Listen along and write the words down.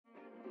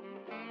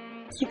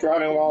It's the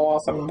Driving While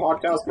Awesome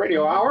Podcast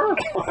Radio Hour.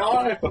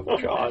 Oh,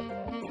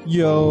 God.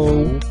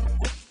 Yo.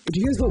 Do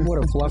you guys know what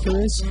a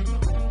fluffer is?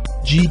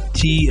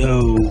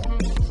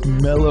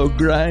 GTO. Mellow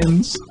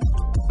grinds.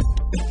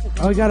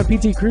 Oh, I got a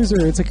PT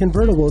Cruiser. It's a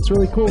convertible. It's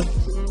really cool.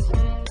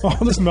 Oh,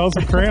 this smells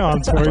of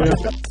crayons for you.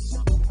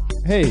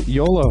 Hey,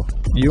 YOLO.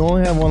 You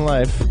only have one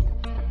life.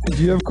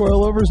 Do you have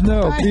coilovers?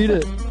 No. Beat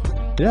it.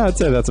 Yeah, I'd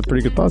say that's a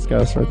pretty good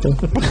podcast right there.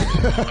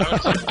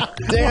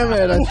 Damn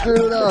it, I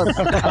screwed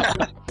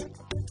up.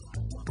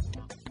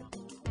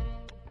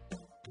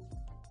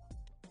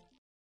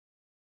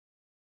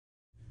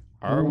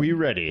 Are we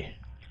ready?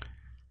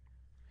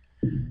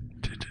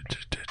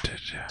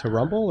 To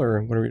rumble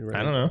or what are we?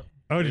 I don't know.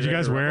 Oh, did you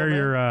guys wear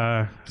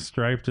your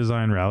Stripe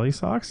Design Rally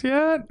socks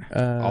yet?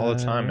 All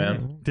the time,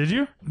 man. Did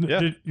you? Yeah.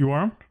 Did you wore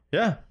them?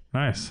 Yeah.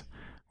 Nice.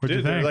 What'd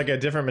you Dude, they're think? like a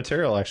different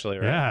material, actually,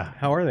 right? Yeah.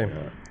 How are they?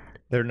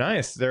 They're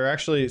nice. They're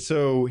actually,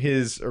 so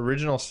his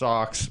original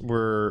socks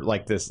were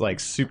like this like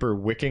super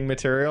wicking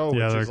material,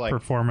 Yeah, which they're is like,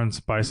 performance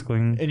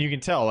bicycling. and you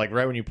can tell like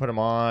right when you put them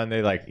on,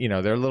 they like, you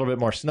know, they're a little bit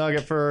more snug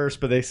at first,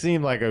 but they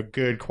seem like a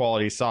good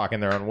quality sock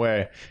in their own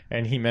way.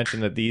 And he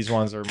mentioned that these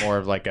ones are more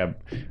of like a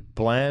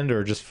blend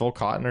or just full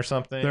cotton or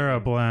something. They're a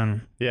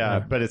blend. Yeah,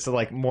 but it's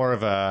like more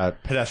of a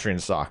pedestrian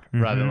sock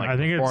rather than like I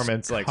think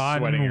performance, it's like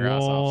cotton, sweating your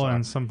ass wool, off.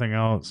 and something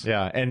else.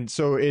 Yeah, and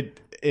so it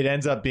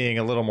ends up being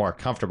a little more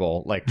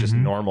comfortable, like just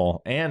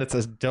normal, and it's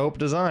a dope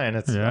design.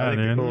 It's Yeah, I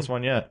think the dude. coolest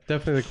one yet.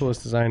 Definitely the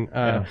coolest design.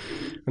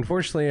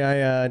 Unfortunately,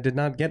 I did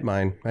not get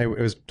mine. It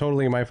was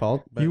totally my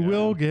fault. But, You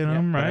will get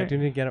them, but I right? do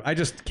need to get them. I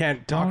just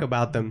can't talk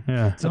about them.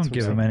 Yeah. Don't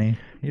give him any.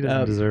 He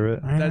doesn't deserve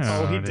it. I That's know,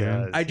 all he dude.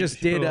 does. I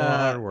just did.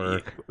 hard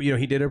work. You know,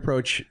 he did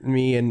approach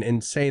me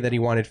and say that he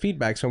wanted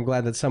feedback. So I'm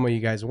glad that some of you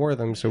guys wore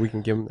them, so we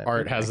can give him that.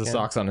 Art has the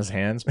feedback. socks on his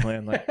hands,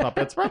 playing like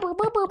puppets.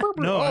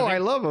 No, I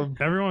love them.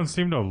 Everyone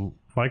seemed to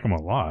like them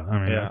a lot. I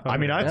mean, Yeah, I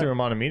mean, I threw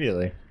them on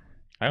immediately.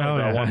 I only Hell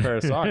brought yeah. one pair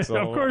of socks. So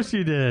Of course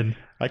you did.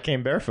 I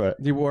came barefoot.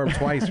 You wore them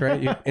twice,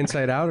 right? You,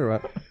 inside out or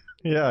what?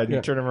 Yeah, you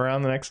Yeah. turn them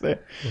around the next day,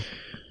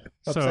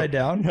 Upside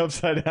down.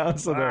 upside down,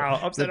 so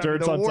the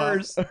dirt's on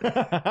worst. top.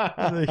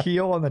 The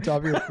heel on the top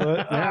of your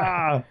foot.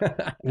 Ah.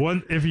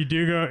 If you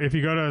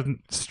go to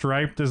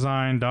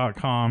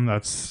stripedesign.com,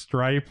 that's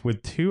stripe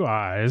with 2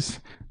 eyes,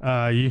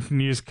 you can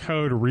use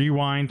code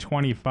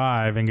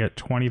rewind25 and get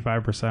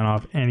 25%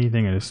 off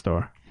anything in his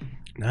store.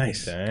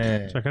 Nice.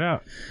 Dang. Check it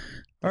out.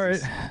 All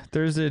right,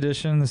 Thursday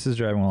edition. This is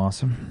Driving While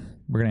Awesome.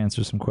 We're going to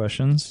answer some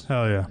questions.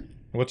 Hell yeah.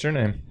 What's your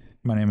name?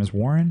 My name is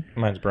Warren.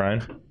 Mine's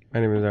Brian. My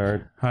name is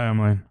Art. Hi,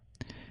 Emily.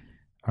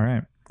 All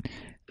right.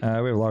 We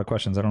have a lot of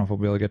questions. I don't know if we'll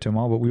be able to get to them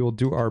all, but we will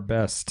do our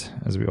best,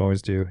 as we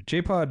always do.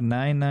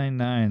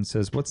 JPod999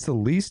 says, what's the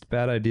least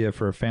bad idea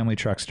for a family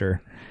truckster?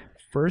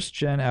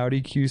 First-gen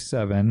Audi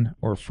Q7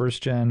 or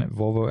first-gen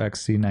Volvo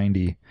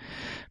XC90?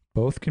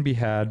 Both can be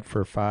had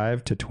for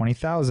 $5,000 to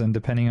 $20,000,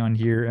 depending on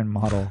year and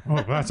model.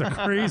 Oh, that's a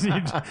crazy...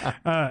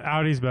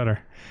 Audi's better.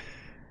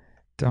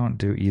 Don't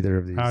do either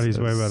of these. Audi's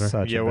way That's better.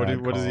 such Yeah, a what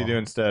bad does he call. do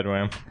instead,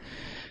 Wham?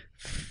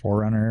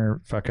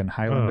 Forerunner, fucking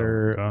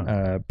Highlander, Oh,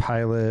 God.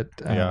 Pilot,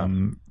 Yeah.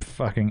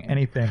 fucking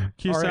anything.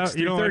 Q7, RX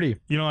you don't 330.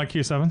 you don't like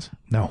Q7s?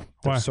 No,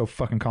 they're Why? so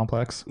fucking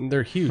complex.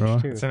 They're huge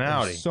Really? too. It's an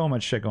Audi. So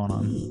much shit going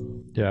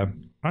on. Yeah.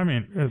 I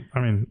mean, I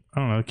don't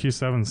know.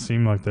 Q7s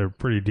seem like they're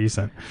pretty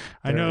decent.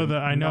 I know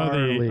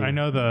gnarly.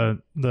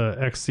 the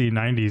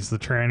XC90s, the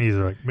trannies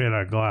are like made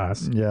out of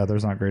glass. Yeah,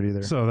 there's not great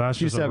either. So that's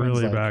just a Q7's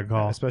really like- bad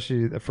call.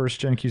 Especially the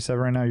first gen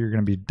Q7 right now, you're going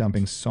to be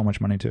dumping so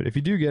much money to it. If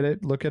you do get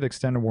it, look at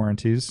extended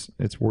warranties.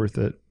 It's worth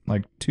it.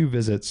 Like 2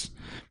 visits,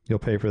 you'll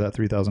pay for that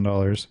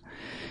 $3,000.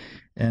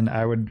 And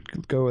I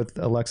would go with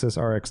a Lexus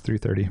RX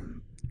 330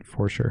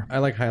 for sure. I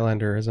like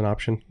Highlander as an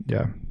option.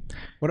 Yeah.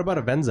 What about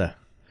a Venza?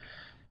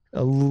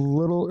 A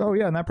little, oh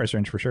yeah, in that price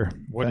range for sure.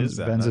 What is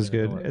that? Benz I is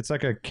don't know good. what- It's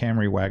like a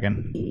Camry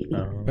wagon.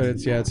 But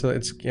it's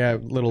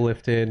little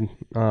lifted,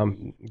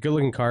 good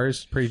looking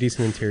cars, pretty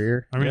decent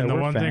interior. I mean, Yeah, the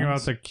we're one thing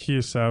about fans. the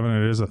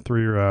Q7, it is a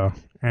 3-row,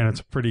 and it's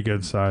a pretty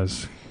good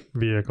size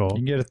vehicle. You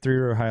can get a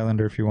 3-row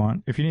Highlander if you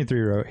want. If you need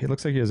 3-row, it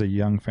looks like he has a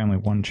young family,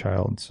 1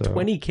 child. So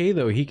 20K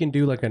though, he can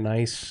do like a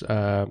nice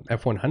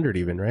F100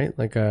 even, right?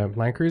 Like a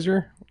Land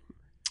Cruiser.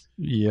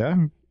 yeah,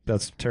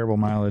 that's terrible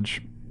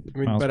mileage. I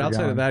mean, Miles but per outside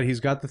gallon. of that, he's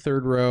got the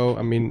third row.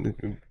 I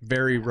mean,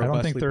 very robustly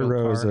I don't think 3rd built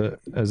row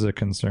car. is a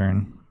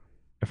concern,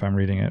 if I'm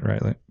reading it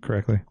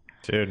correctly.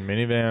 Dude,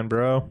 minivan,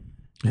 bro.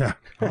 Yeah.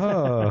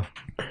 Oh,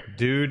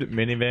 Dude,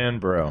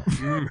 minivan, bro.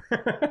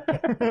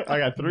 I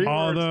got 3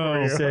 Although,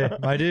 words for you.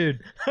 my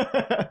dude.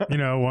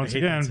 once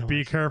hate that again, so be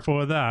much. careful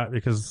with that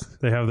because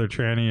they have their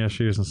tranny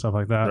issues and stuff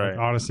like that. Right. Like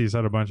Odyssey's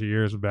had a bunch of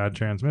years of bad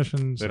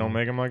transmissions. They don't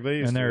make them like they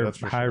used And to. they're That's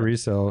for high sure.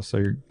 resale, so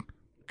you're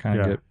kind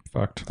of Yeah. get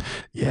fucked.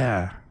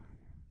 Yeah.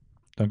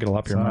 Don't get a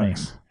lot for your money.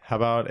 Sucks. How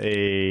about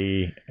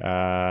a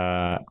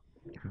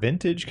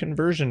Vintage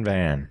conversion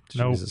van.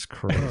 Nope. Jesus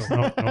Christ.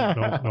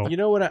 No. You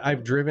know what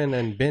I've driven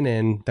and been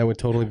in that would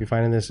totally be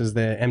fine in this is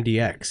the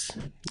MDX.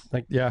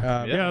 Like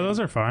Yeah. Yeah, those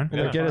are fine.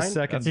 Yeah. Get a Fine.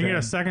 second. You can get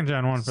a gen. second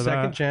gen one for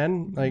second that.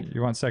 gen. Like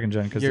You want second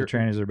gen because the You're-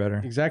 trannies are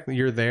better. exactly,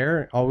 you're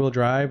there, all wheel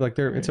drive. Like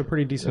it's a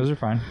pretty decent Those are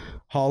fine.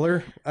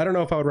 hauler. I don't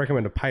know if I would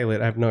recommend a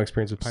Pilot. I have no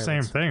experience with pilots.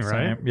 Same thing,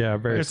 right? Same. Yeah,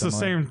 very. It's the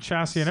similar. same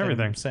chassis and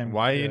everything. Same.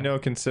 Why yeah. you know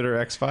consider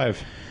X5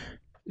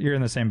 You're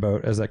in the same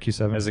boat as that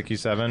Q7. as a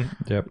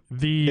Q7? Yep.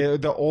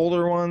 The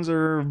older ones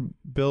are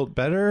built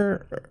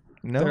better.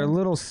 No, They're a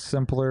little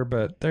simpler,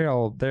 but they're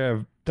old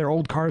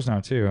cars now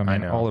too. I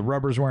mean, know. all the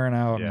rubber's wearing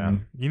out. Yeah.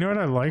 And You know what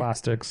I like?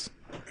 plastics.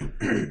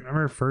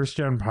 Remember first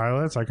gen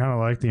pilots? I kind of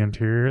liked the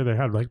interior. They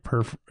had like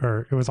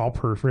it was all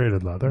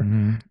perforated leather.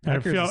 Mhm. And I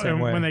Acura's the feel same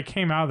way. when they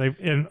came out,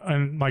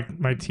 and like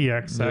my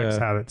TXX Yeah.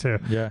 had it too.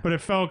 Yeah. But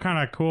it felt kind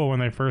of cool when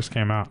they first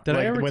came out. Did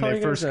I ever when tell they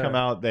you guys first come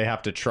out, they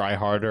have to try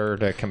harder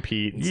to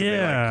compete. And so they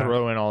Yeah. like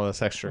throw in all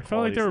this extra. I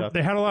felt like quality stuff.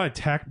 they had a lot of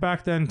tech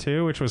back then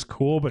too, which was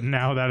cool. But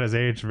now that has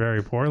aged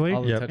very poorly.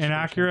 All the Yep. touch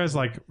And screens. Acura is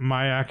like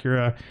my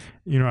Acura.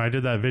 You know, I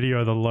did that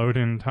video of the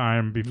load-in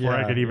time before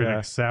I Yeah, could even yeah.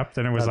 accept,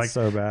 and it was That's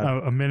like so bad.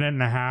 a minute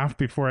and a half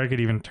before I could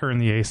even turn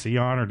the AC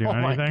on or do Oh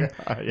my anything.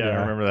 God. Yeah, I Yeah.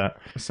 remember that.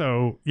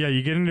 So yeah,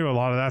 you get into a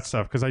lot of that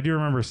stuff because I do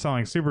remember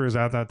selling Subarus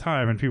at that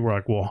time, and people were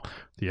like, "Well,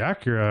 the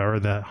Acura or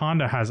the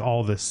Honda has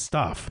all this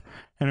stuff,"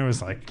 and it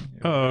was like,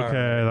 "Oh,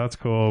 okay, that's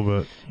cool,"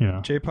 but you know,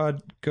 JPod,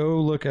 go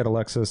look at a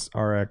Lexus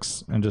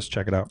RX and just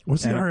check it out.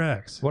 what's the And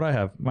RX? What I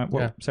have,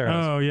 Yeah. Sarah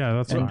has. Oh yeah,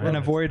 that's and, fine. and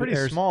avoid Pretty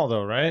air small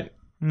though, right?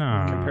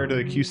 No, Compared to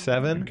the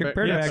Q7.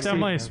 compared yeah, to it's XC,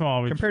 definitely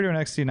small. compared to an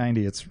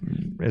XC90.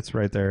 It's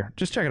right there.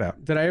 Just check it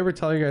out. Did I ever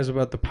tell you guys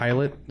about the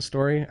Pilot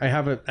story? I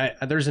have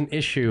there's an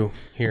issue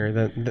here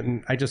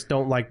that I just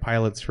don't like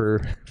pilots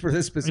for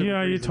this specific.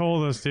 Yeah, you reason.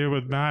 told us, dude,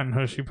 with Matt and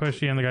Hushy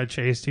Pushy, and the guy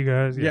chased you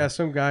guys. Yeah,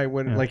 some guy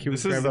went like he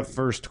was This is driving. the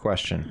first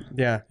question.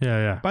 Yeah,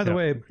 yeah. By the Yeah.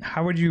 way,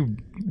 how would you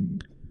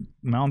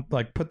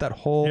put that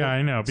whole Yeah,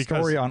 I know, because-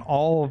 story on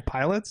all of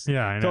pilots?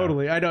 Yeah, I know.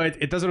 totally. I know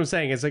it does what I'm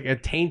saying. It's like a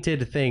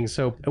tainted thing.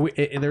 So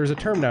there's a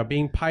term now.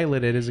 Being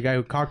piloted is a guy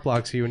who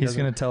cockblocks you. And He's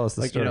doesn't- going to tell us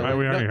the like, you story. know, Right,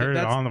 we already heard it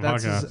that's- on the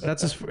that's podcast.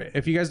 That's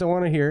if you guys don't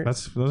want to hear it,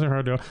 Those are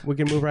hard to. we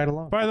can move right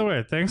along. By the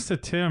way, thanks to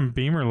Tim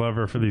Beamer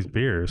Lover for these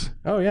beers.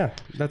 Oh yeah,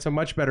 that's a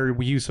much better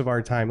use of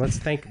our time. Let's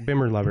thank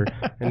Bimmer Lover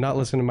and not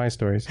listen to my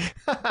stories.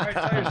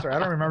 Tell your story. I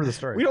don't remember the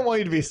story. We don't want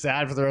you to be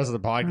sad for the rest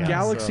of the podcast.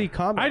 Galaxy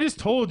Comet. I just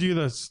told you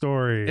the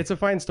story. It's a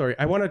fine story.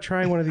 I want to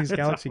try one of these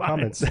Galaxy fine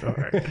Comets.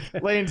 story.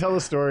 Lane, tell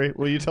the story.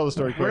 Will you tell the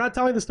story quick? We're not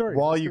telling the story.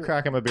 While Let's you do it.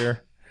 crack him a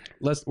beer.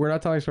 We're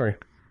not telling a story.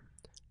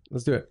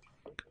 Let's do it.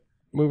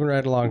 Moving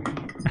right along.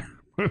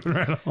 Moving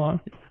right along.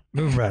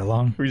 Move right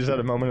along. We just had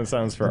a moment of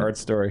silence for Art's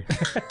story.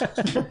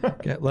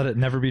 Let it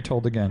never be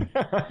told again.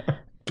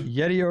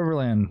 Yeti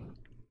Overland.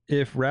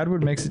 If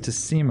Radwood makes it to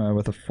SEMA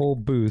with a full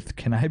booth,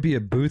 can I be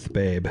a booth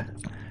babe?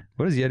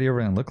 What does Yeti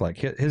Overland look like?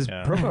 His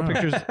profile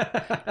pictures.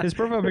 His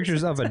profile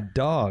pictures of a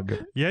dog.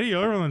 Yeti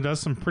Overland does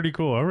some pretty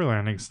cool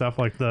overlanding stuff.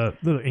 Like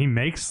he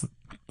makes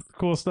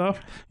cool stuff.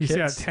 You see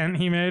that Kits. tent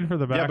he made for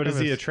the back. Yeah, but of is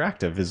he his-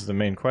 attractive is the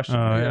main question. Oh,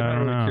 yeah, I I'm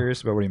don't really know.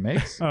 curious about what he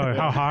makes. Oh,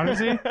 how hot is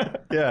he?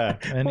 Yeah.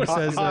 And he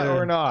says, Hot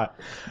or not.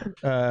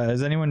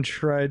 has anyone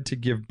tried to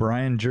give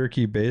Brian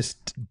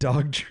jerky-based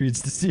dog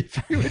treats to see if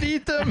he would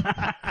eat them?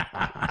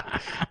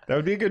 That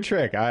would be a good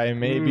trick. I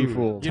may be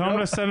fooled. Tell him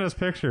to send us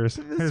pictures.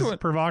 His one-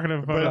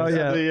 provocative But, Oh photos.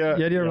 yeah,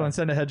 The, Yeti Overland,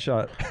 send a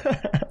headshot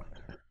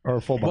or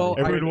a full body. Well,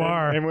 And when-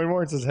 Boudoir. and when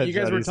Warren says headshot, You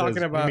guys were he talking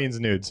says, about- he means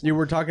nudes. You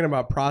were talking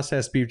about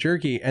processed beef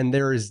jerky, and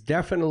there is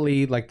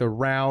definitely like the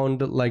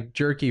round like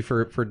jerky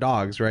for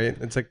dogs, right?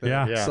 It's like the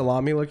Yeah.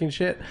 salami looking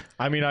shit.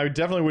 I mean, I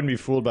definitely wouldn't be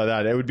fooled by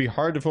that. It would be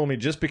hard to fool me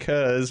just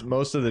because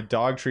most of the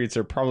dog treats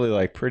are probably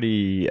like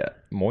pretty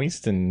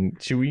moist and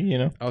chewy, you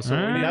know? Oh, so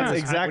Ah. we need That's to-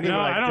 exactly No,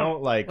 what I I don't-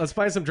 don't like. Let's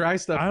find some dry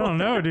stuff. I don't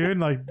know, dude.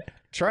 Like,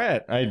 Try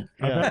it.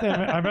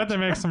 I bet they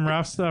make some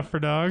rough stuff for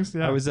dogs.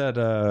 Yeah. I was at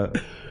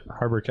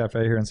Harbor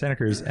Cafe here in Santa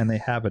Cruz, and they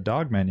have a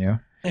dog menu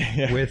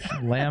with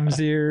lamb's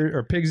ear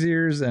or pig's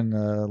ears and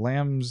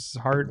lamb's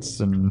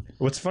hearts, and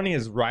What's funny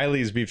is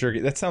Riley's beef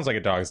jerky. That sounds like a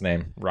dog's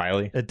name.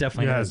 Riley. it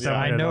definitely Yeah, has. it's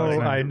definitely I a know, dog's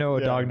name. I know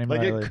a dog named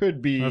like Riley, it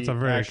could be. That's a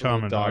very actual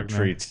common dog dog name.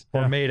 treats.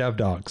 or made of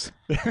dogs.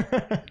 One of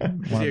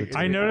the two.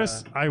 I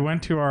noticed. I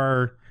went to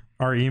our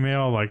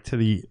email like to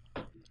the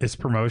its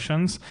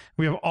promotions.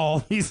 We have all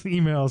these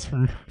emails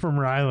from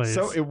Riley's.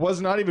 So it was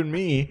not even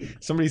me.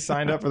 Somebody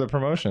signed up for the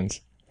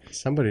promotions.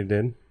 Somebody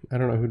did. I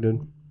don't know who did.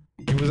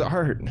 It was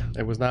Art.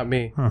 It was not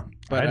me. Huh.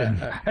 But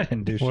I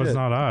didn't do was shit.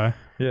 not I.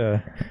 Yeah,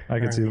 I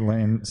could see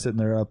Lane sitting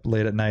there up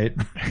late at night.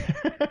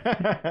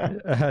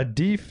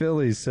 D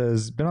Philly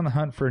says, been on the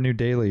hunt for a new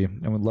daily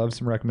and would love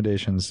some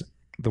recommendations.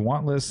 The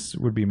want list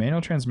would be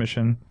manual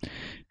transmission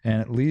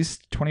and at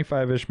least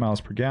 25-ish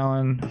miles per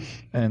gallon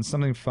and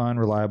something fun,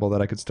 reliable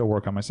that I could still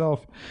work on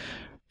myself.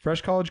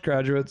 Fresh college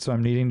graduate, so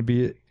I'm needing to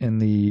be in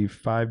the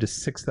 $5,000 to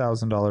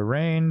 $6,000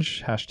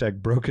 range.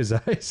 Hashtag broke his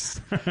ice.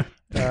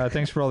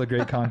 Thanks for all the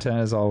great content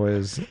as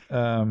always.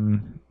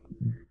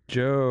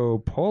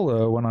 Joe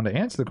Polo went on to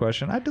answer the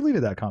question, I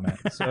deleted that comment.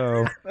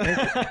 So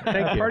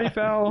Thank you. party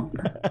foul.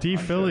 D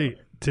Philly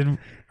did,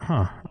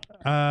 huh?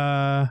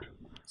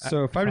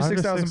 So 5 to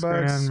 6,000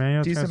 bucks,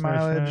 manual decent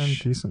transmission, mileage.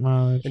 decent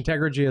mileage.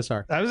 Integra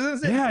GSR. I was gonna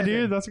say, Yeah,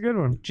 dude, that's a good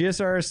one.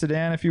 GSR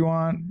sedan if you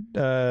want.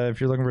 If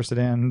you're looking for a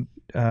sedan,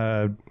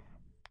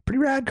 pretty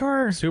rad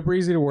car. Super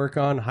easy to work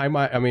on.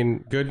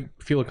 Good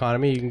fuel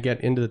economy. You can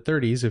get into the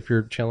 30s if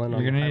you're chilling.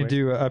 You're gonna need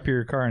to up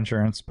your car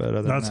insurance, but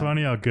other That's than that,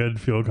 funny how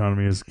good fuel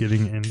economy is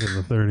getting into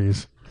the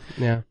 30s.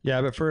 Yeah,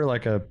 yeah. But for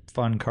like a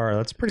fun car,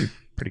 that's pretty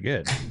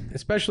good.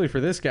 especially for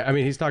this guy. I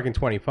mean, he's talking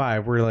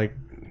 25. We're like,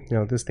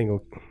 this thing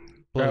will.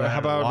 blow that How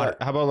out of the water.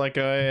 about like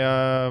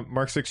a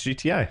Mark 6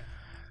 GTI?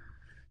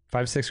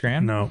 5-6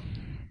 grand No,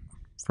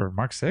 for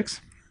Mark 6.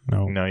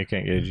 no. No, you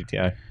can't get a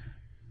GTI.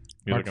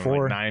 You're Mark looking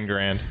 4. like 9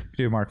 grand.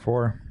 Do Mark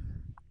 4.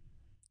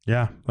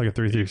 Yeah, like a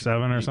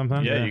 337 or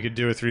something. Yeah, you could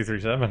do a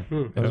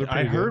 337. Those are I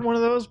pretty heard good. one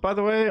of those, by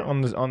the way,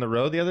 on the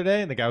road the other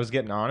day, and the guy was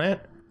getting on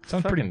it.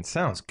 Sounds Fucking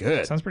sounds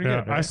good. Sounds pretty Yeah,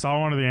 good. I Right? saw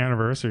one of the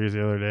anniversaries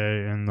the other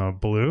day in the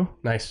blue,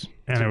 Nice.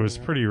 and it was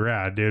pretty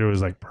rad, dude. It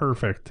was like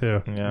perfect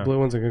too. Yeah. Blue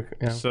one's a good.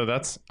 Yeah. So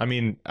that's, I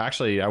mean,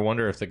 actually, I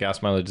wonder if the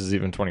gas mileage is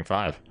even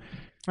 25.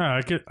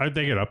 I'd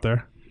take it up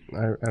there.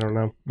 I don't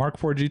know. Mark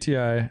 4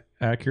 GTI,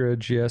 Acura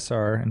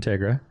GSR,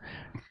 Integra.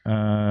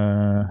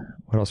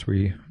 What else were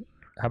we?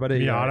 How about a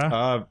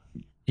Miata.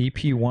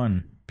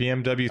 EP1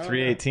 BMW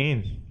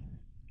 318.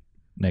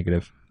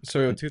 negative?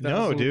 So 2000.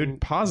 No,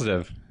 dude,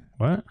 positive.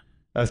 What?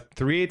 A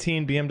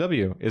 318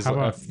 BMW is How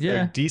about-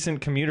 yeah. a decent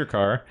commuter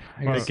car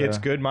that guess, gets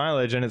good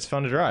mileage and it's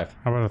fun to drive.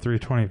 How about a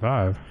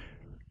 325?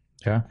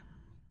 Yeah,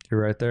 you're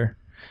right there.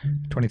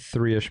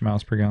 23-ish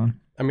miles per gallon.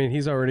 I mean,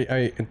 he's already.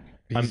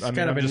 He's I'm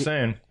kind of just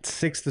saying.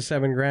 6 to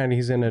 7 grand.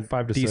 He's in a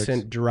 5 to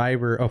decent 6.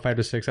 driver. Oh, 5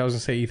 to 6. I was gonna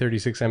say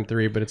E36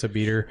 M3, but it's a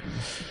beater.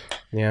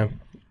 Yeah.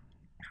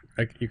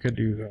 You could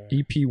do.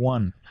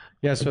 EP1.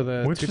 Yeah. So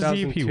the Which is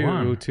 2002,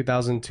 EP1?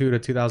 2002 to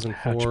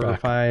 2004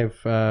 Hatchback.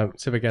 5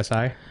 Civic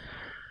Si.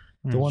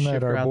 The one that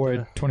Shifter our out boy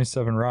the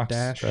 27 Rocks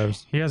dash.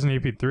 drives. He has an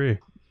EP3.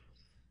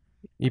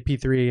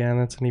 EP3. Yeah,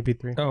 that's an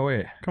EP3. Oh,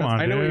 wait. Come on,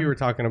 I know dude. what you were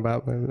talking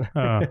about. But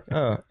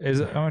Oh,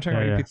 is it? Am I talking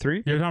Yeah, yeah. about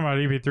EP3? You're talking about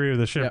EP3 with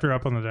the shifter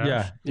up on the dash?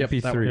 Yeah, Yep, that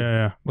EP3. one.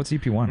 Yeah. What's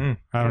EP1?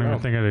 I don't know. even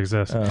think it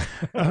exists. Oh.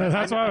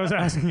 That's why I was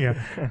asking you.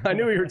 I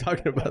knew what you were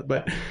talking about,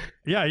 but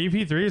Yeah,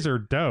 EP3s are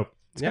dope.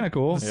 It's kind of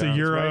cool. It's Yeah,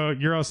 the that's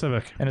Euro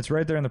Civic. And it's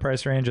right there in the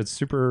price range. It's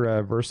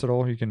super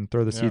versatile. You can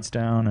throw the seats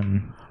down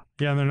and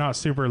Yeah, and they're not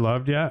super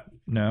loved yet.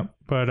 no.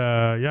 But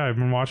yeah, I've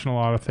been watching a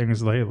lot of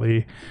things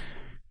lately.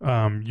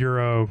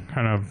 Euro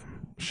kind of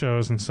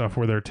shows and stuff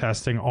where they're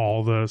testing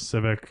all the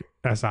Civic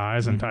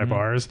SIs and Type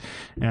Rs,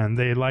 and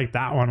they like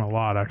that one a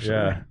lot, actually.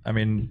 Yeah. I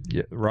mean,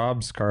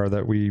 Rob's car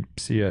that we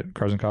see at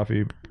Cars and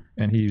Coffee,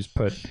 and he's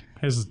put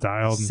His is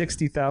dialed.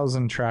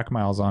 60,000 track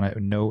miles on it,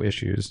 no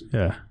issues,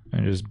 Yeah.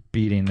 and just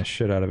beating the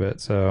shit out of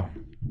it. So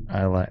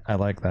I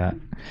like that.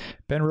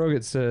 Ben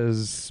Roget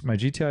says, my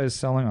GTI is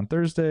selling on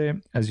Thursday.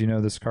 As you know,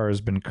 this car has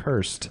been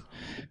cursed.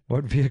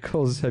 What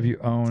vehicles have you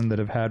owned that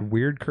have had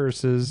weird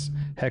curses,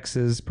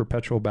 hexes,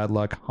 perpetual bad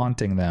luck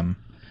haunting them?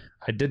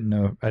 I did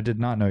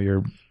not know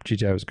your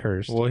GTI was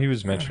cursed. Well, he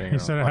was mentioning. He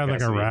said it had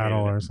like a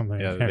rattle or something.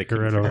 Yeah, Yeah, they can't get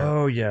couldn't rid of figure it.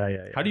 Oh yeah.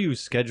 How do you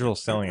schedule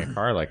selling a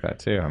car like that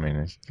too? I mean,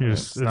 it's You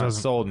just- it not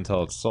doesn't- sold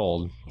until it's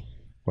sold.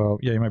 Well,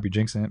 yeah, you might be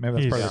jinxing it. Maybe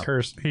that's part of the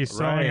curse. He's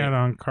selling Right. it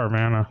on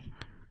Carvana.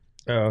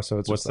 Oh, so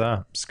it's What's just, like,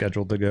 that?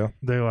 scheduled to go.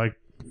 They like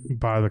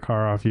buy the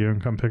car off you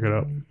and come pick it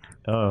up.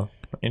 Oh,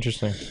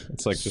 interesting.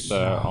 It's like just an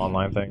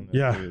online thing.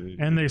 Yeah,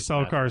 and they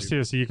sell cars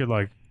too, so you could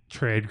like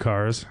trade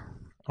cars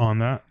on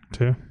that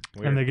too.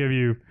 Weird. And they give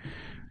you.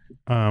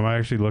 I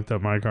actually looked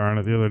up my car on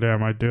it the other day. I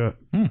might do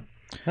it.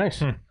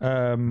 nice.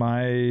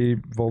 My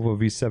Volvo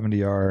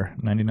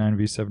V70R, 99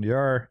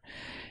 V70R,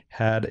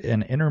 had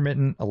an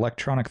intermittent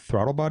electronic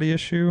throttle body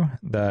issue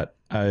that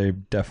I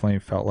definitely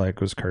felt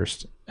like was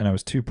cursed. And I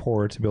was too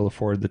poor to be able to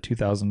afford the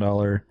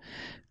 $2,000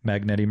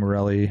 Magneti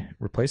Morelli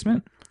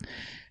replacement.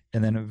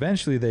 And then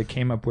eventually they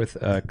came up with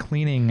a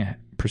cleaning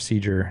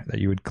procedure that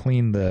you would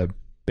clean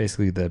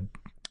basically the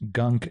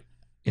gunk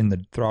in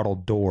the throttle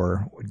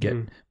door would get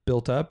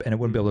built up and it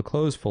wouldn't be able to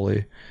close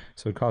fully.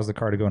 So it caused the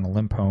car to go into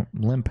limp mode.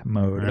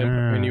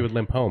 When you would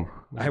limp home.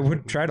 I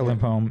would try to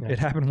limp home. It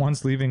happened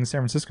once leaving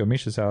San Francisco,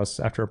 Misha's house,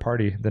 after a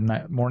party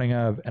the morning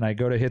of, and I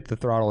go to hit the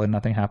throttle and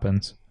nothing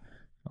happens.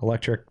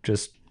 Electric,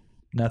 just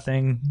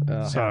nothing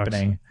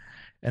happening.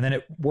 And then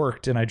it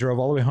worked, and I drove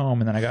all the way home,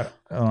 and then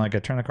I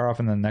turned the car off,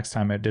 and then the next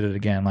time I did it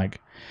again, I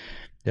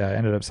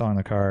ended up selling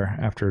the car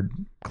after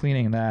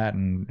cleaning that,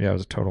 and it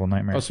was a total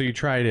nightmare. Oh, so you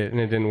tried it and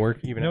it didn't work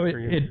even No, after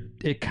you...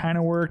 it kind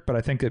of worked, but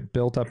I think it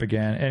built up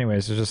again.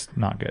 Anyways, it's just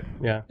not good.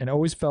 Yeah. And it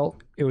always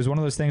felt it was one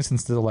of those things.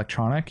 Since the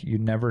electronic, you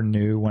never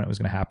knew when it was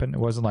going to happen. It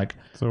wasn't like,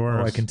 It's the oh,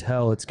 worst. I can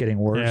tell it's getting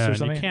worse Yeah, or and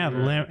something. you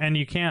can't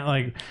you can't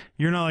like,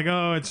 you're not like,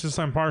 oh, it's just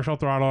on partial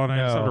throttle and I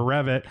just No. have to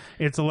rev it.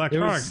 It's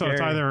electronic, so it's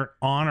scary. either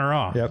on or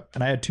off. Yep.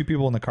 And I had 2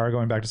 people in the car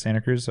going back to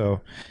Santa Cruz,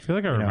 so I feel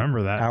like I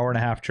remember that. hour and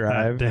a half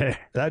drive. day.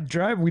 That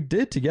drive we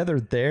did together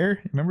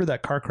there. Remember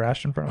that car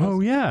crashed in front of us? Oh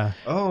yeah,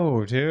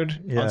 Oh,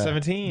 dude. Yeah. On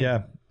 17. Yeah.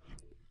 It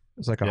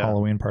was like a Yeah.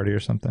 Halloween party or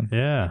something.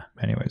 yeah.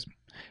 Anyways.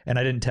 And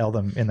I didn't tell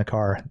them in the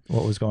car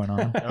what was going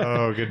on.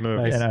 Oh, good move.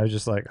 And I was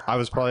just like, I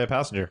was probably a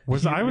passenger.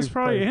 I was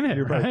probably in it.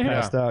 You're probably right?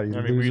 passed out. You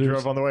I mean, we losers.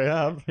 drove on the way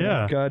up.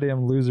 Yeah.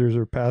 Goddamn losers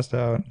are passed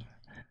out.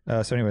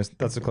 So anyways,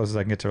 that's the closest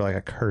I can get to like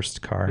a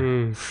cursed car.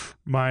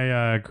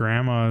 My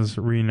grandma's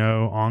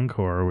Renault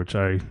Encore, which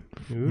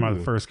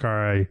the first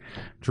car I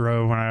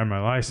drove when I had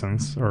my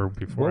license, or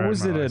before. What I had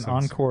was my it an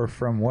license. Encore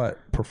from what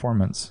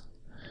performance?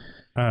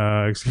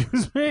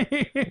 Excuse me.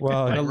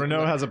 Well, Like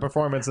Renault has a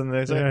performance and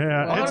they say,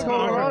 yeah. It's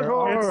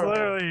Encore. It's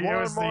literally More it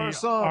and was more the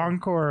song.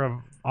 encore of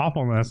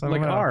awfulness. I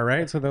don't know. Car,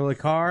 right? So the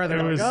car.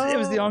 It was it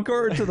was the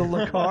Encore to the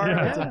Le Car.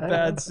 Yeah. That's a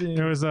bad scene.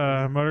 it was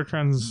Motor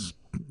Trend's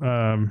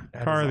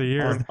car of the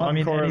year. I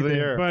mean, Encore of the anything.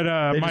 year.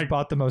 But They my just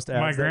bought the most ads.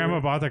 my grandma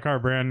bought the car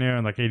brand new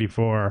in like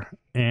 '84,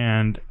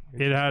 and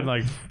it had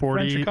like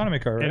French 40. economy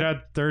car, right? It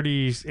had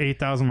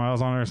 38,000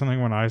 miles on it or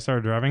something when I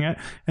started driving it.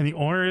 And the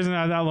only reason it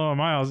had that low of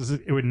miles is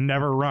it would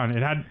never run.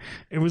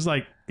 It was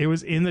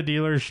in the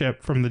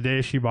dealership from the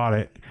day she bought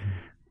it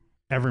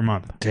every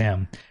month.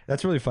 Damn.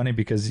 That's really funny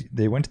because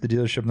they went to the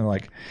dealership and they're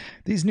like,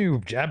 these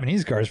new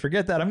Japanese cars,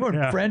 forget that. I'm going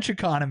Yeah. French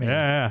economy.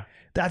 Yeah.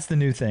 That's the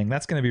new thing.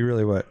 That's going to be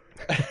really what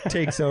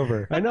takes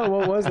over. I know.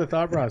 What was the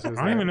thought process?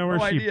 I don't even know where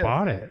No she idea.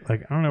 bought it.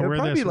 Like, I don't know It'd where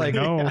probably this be like-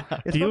 Renault It's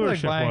probably like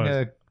dealership buying was.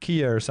 a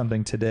Kia or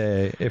something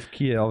today if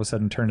Kia all of a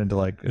sudden turned into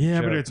like a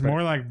Yeah, but joke, it's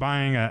more like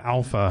buying an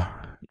Alpha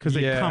because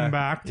they Yeah, come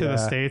back to yeah. the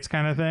States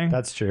kind of thing.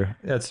 That's true.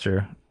 That's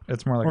true.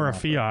 It's more like or a an Alfa.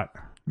 Fiat.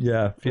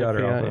 Yeah, Fiat or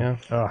Fiat,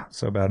 Alfa. Oh,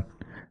 so bad.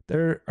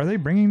 Are they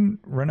bringing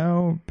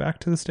Renault back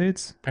to the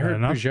States? I heard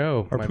enough.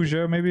 Peugeot. Or might be-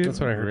 Peugeot maybe? That's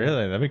what I heard.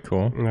 Really? That'd be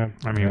cool. Yeah.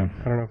 I mean,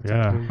 I don't know. If it's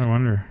yeah, happening. I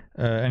wonder.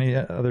 Any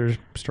other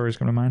stories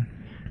come to mind?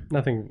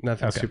 Nothing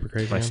Okay. super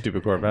crazy. My yeah.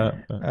 stupid Corvette.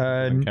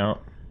 Uh,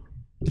 Count.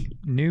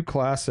 New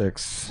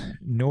classics,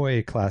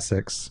 Noi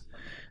classics.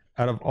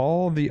 Out of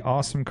all the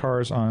awesome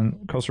cars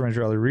on Coastal Range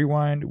Rally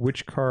Rewind,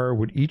 which car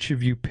would each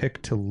of you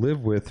pick to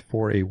live with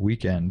for a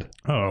weekend?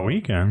 Oh, a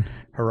weekend.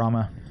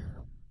 Harama.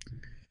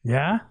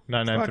 Yeah.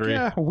 993. Fuck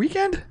yeah, a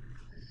weekend?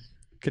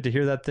 Get to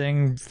hear that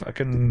thing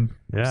fucking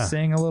Yeah.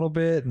 sing a little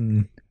bit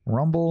and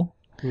rumble.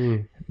 Hmm.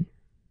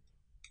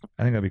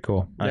 I think that'd be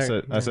cool. I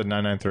said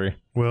 993.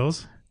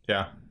 Wills.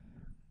 Yeah.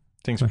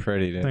 Thing's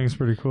pretty, dude. Thing's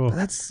pretty cool. But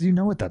that's, you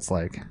know what that's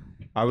like.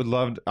 I would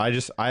love. I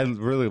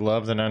really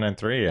love the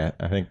 993. I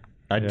think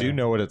I do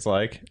know what it's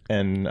like,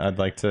 and I'd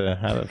like to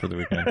have it for the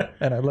weekend.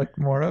 And I'd like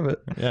more of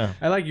it. Yeah.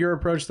 I like your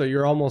approach though.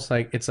 You're almost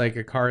like it's like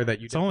a car that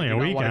you only a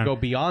want to weekend. go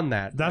beyond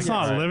that. That's Yeah.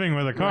 not living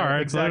with a car.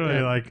 Right, it's exactly.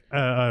 literally like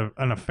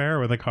an affair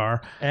with a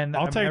car. And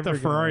I'll I'm take the never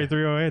Ferrari gonna-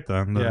 308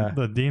 then.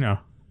 The Dino.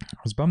 I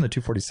was bummed the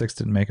 246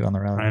 didn't make it on the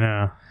rally. I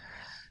know.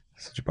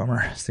 Such a bummer.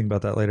 Let's think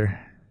about that later.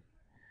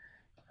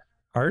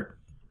 Art?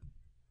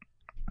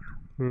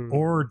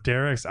 Or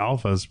Derek's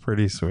Alpha is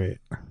pretty sweet.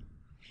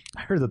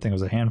 I heard that thing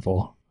was a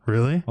handful.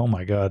 Really? Oh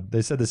my God.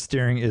 They said the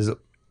steering is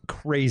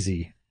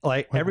crazy.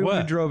 Like everyone who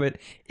what? drove it,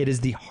 it is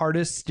the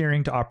hardest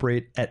steering to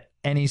operate at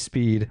any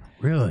speed.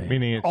 Really?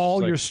 Meaning it's All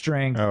like, your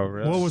strength. Oh,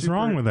 really? What was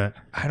wrong with it?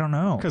 I don't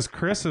know. Because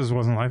Chris's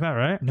wasn't like that,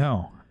 right?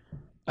 No.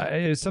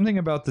 It's something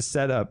about the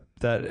setup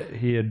that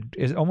he had.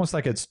 It's almost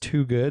like it's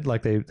too good.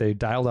 Like they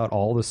dialed out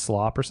all the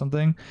slop or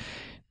something.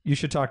 You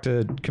should talk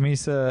to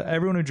Kamisa,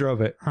 everyone who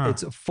drove it. Huh.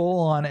 It's full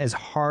on as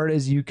hard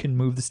as you can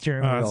move the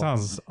steering Oh, wheel. that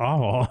sounds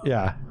awful.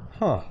 Yeah.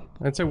 Huh.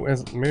 It's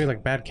maybe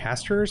like bad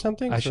caster or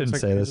something. I So shouldn't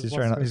it's say like, this.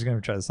 He's going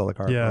to try to sell the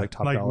car Yeah, for like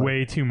top dollar.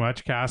 way too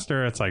much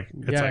caster. It's like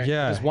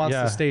yeah, just wants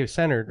yeah. to stay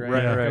centered, right?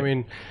 Right, right. I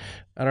mean,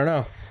 I don't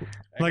know.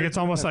 like it's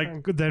almost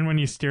like then when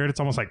you steer it, it's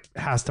almost like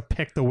has to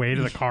pick the weight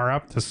of the car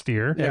up to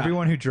steer. Yeah.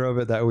 Everyone who drove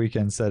it that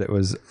weekend said it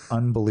was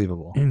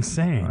unbelievable.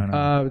 Insane. I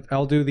know.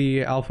 I'll do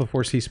the Alpha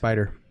 4C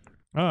Spider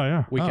Oh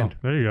yeah. weekend.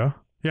 There you go.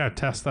 Yeah,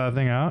 test that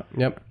thing out.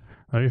 Yep.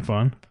 That'd be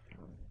fun.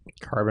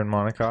 Carbon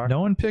monocoque.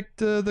 No one picked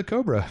the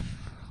Cobra.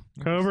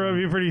 Cobra would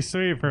be pretty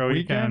sweet for a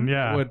weekend.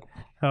 Yeah. Would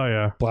Hell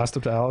yeah. Blast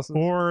up to Alice.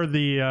 Or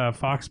the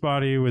Fox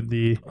body with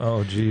the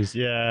Oh, geez.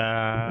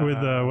 Yeah.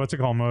 what's it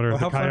called motor? Well,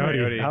 the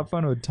Coyote. how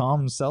fun would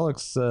Tom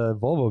Selleck's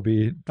Volvo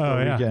be for Oh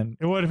the yeah. weekend?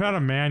 It would have had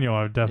a manual.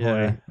 I would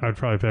definitely. Yeah. I'd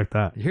probably pick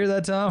that. You hear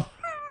that, Tom?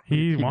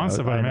 He wants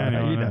to knows. put a I know.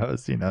 manual. He in it.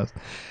 knows. He knows.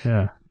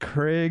 Yeah.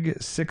 Craig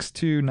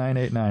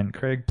 62989.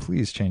 Craig,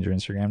 please change your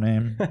Instagram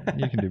name.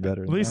 You can do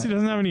better. At least he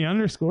doesn't have any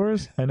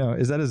underscores. I know.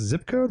 Is that a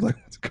zip code? Like,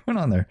 what's going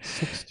on there?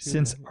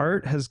 Since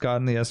Art has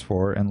gotten the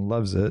S4 and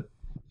loves it,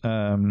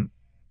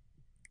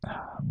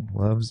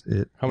 loves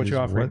it. How much is you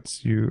offering?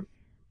 What's you?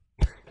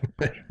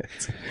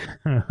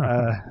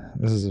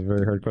 This is a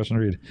very hard question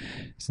to read.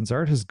 Since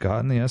Art has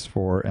gotten the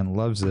S4 and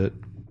loves it,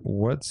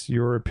 what's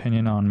your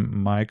opinion on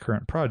my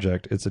current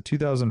project? It's a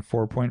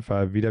 2004.5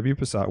 VW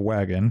Passat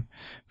wagon,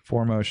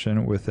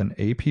 4Motion with an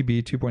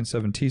APB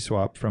 2.7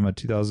 T-swap from a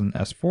 2000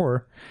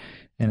 S4,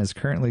 and is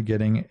currently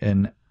getting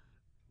an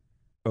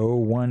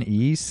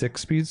 01E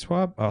 6-speed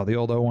swap. Oh, the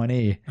old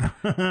 01E.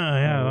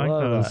 Yeah, I like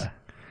those.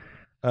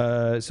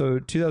 That. So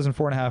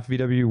 2004.5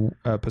 VW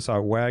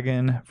Passat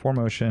wagon,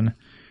 4Motion,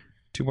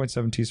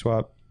 2.7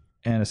 T-swap,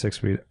 and a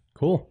 6-speed.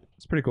 Cool.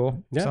 It's pretty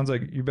cool. Yeah. Sounds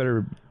like you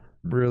better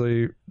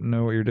really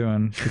know what you're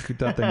doing to keep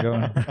that thing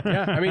going.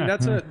 Yeah, I mean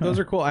those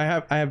are cool. I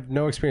have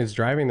no experience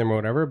driving them or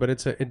whatever,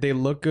 but they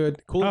look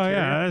good. Cool. Oh interior.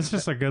 yeah, it's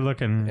just a good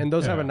looking. And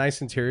those yeah. have a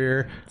nice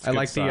interior. I good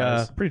like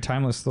size. the Pretty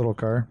timeless little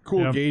car.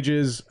 cool Yep.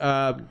 gauges.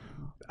 I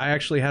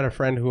actually had a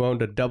friend who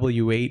owned a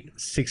W8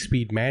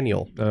 6-speed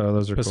manual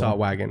Those are Passat cool.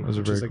 wagon. Those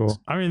are which is very like-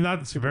 cool. I mean,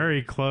 that's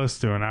very close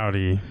to an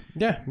Audi,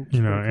 Yeah,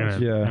 you know, in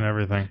it Yeah. and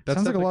everything. That's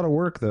Sounds like a definitely- lot of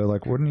work though.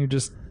 Like, wouldn't you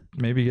just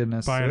maybe get an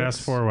S6 Buy an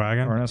S4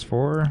 wagon. or an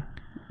S4?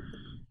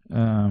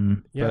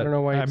 Yeah, I don't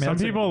know why. I mean, Some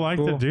that's people like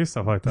cool. to do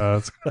stuff like that.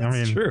 It's, I That's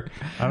mean, true.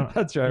 I don't,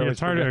 That's right. I yeah, always it's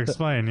hard to forget that.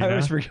 explain. You I know?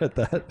 always forget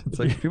that. It's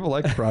like people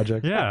like the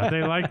project. Yeah,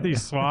 they like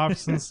these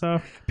swaps and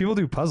stuff. People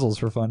do puzzles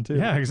for fun too.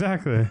 Yeah,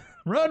 exactly.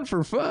 Run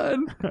for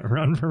fun.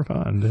 Run for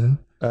fun,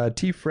 dude.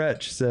 T.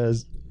 Fretch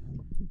says,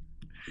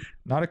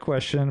 not a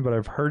question, but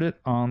I've heard it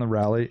on the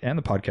rally and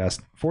the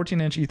podcast.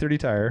 14-inch E30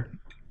 tire,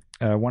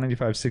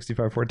 195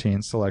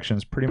 6514 selection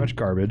is pretty much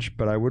garbage,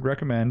 but I would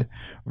recommend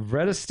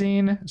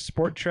Vredestein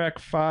Sport Track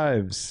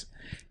 5s.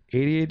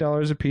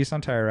 $88 a piece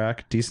on tire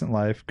rack, decent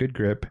life, good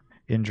grip,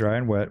 in dry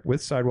and wet,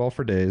 with sidewall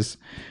for days.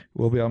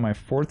 Will be on my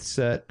 4th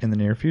set in the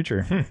near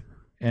future.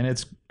 And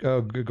it's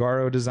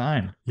Gagaro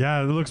design.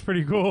 Yeah, it looks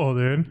pretty cool,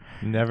 dude.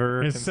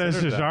 Never. It says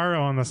considered that. Giugiaro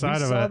on the We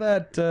side of saw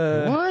it.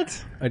 that.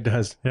 What? It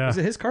does. Yeah, Was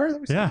it his car?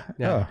 That we saw? yeah.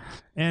 Yeah. Oh.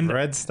 And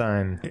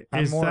Redstein.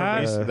 I'm is more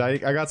that? of a-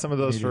 I got some of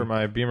those for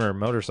my Beamer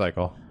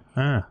motorcycle.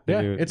 Ah.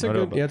 Yeah, Dude, it's a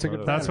good. Yeah, it's a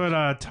good. That's what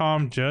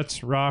Tom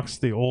Jutz rocks,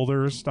 the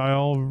older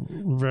style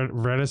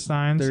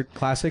Vredesteins. They're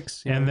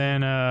classics. And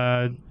then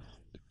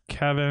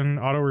Kevin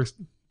AutoWorks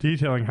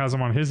Detailing has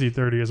them on his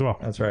E30 as well.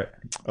 That's right.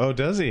 Oh,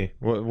 does he?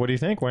 What do you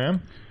think,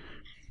 Wham?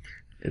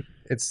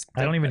 It's.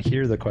 I don't even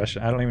hear the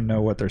question. I don't even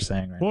know what they're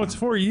saying right Well, it's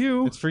for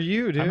you. It's for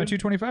you, dude. now. I'm a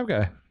 225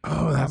 guy.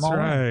 Oh, that's all in.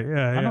 right.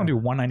 Yeah, I don't yeah. do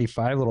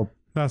 195 little.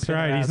 That's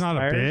right. He's not a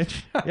tires.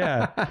 bitch.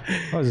 Yeah.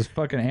 What is this,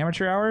 fucking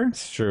amateur hour?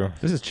 It's true.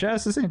 This is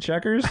chess. This ain't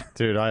checkers.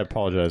 Dude, I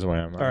apologize,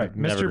 Wham. All right, I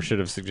never Mr. should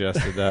have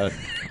suggested that.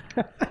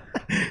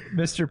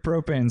 Mr.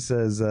 Propane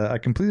says, I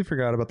completely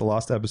forgot about the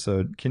lost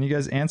episode. Can you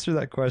guys answer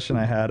that question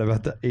I had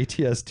about the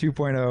ATS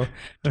 2.0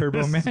 turbo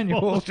This is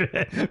manual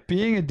bullshit.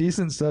 being a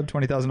decent sub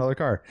 $20,000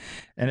 car?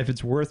 And if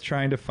it's worth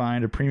trying to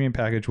find a premium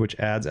package which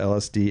adds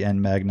LSD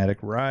and magnetic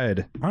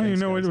ride? I don't even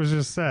know what was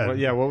just said. Well,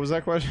 yeah, what was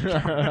that question?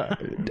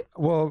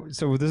 Well,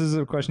 so this is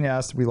a question he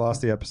asked. We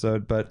lost the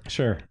episode, but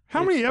Sure.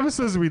 How many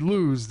episodes did we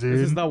lose, dude?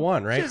 This is the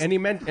one, right? Just- and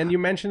you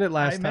mentioned it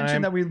last I time.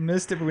 mentioned that we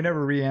missed it, but we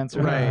never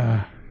re-answered.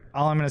 Right.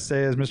 All I'm going to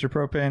say is, Mr.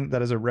 Propane,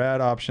 that is a rad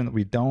option that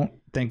we don't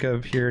think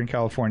of here in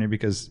California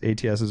because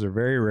ATSs are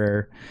very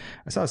rare.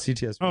 I saw a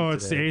CTS. Oh,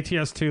 it's today. the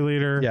ATS 2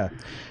 liter. Yeah.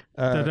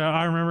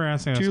 I remember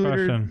asking this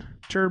 2-liter question.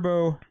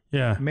 turbo,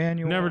 Yeah.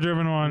 manual, Never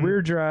driven one.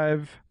 rear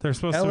drive. They're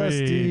supposed LSD,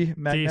 to be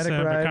magnetic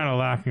decent, ride. but kind of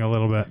lacking a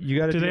little bit. You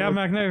got to Do they have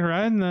magnetic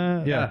ride in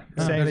the? Yeah,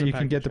 Yeah. saying There's that a you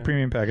can get the package,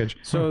 premium package.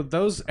 So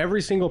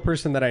every single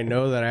person that I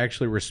know that I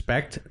actually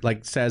respect,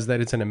 like, says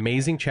that it's an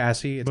amazing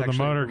chassis. It's But the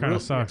actually motor kinda real-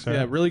 sucks, right?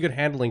 Yeah, really good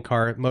handling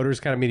car. Motor's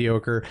kind of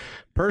mediocre.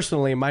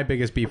 Personally, my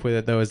biggest beef with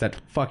it though is that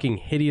fucking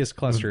hideous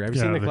cluster. Have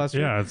you seen the cluster?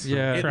 Yeah, it's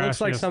Yeah. the It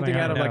looks like trashiest something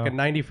thing out of I like a know.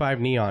 95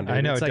 Neon. Dude.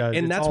 I know it's it like, does.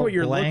 and It's that's all what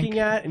you're blank. looking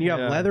at, and you have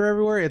Yeah. leather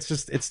everywhere. It's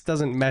just it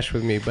doesn't mesh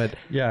with me. But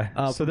Yeah.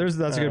 So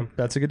that's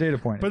a good data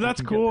point. But If you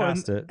that's can get cool.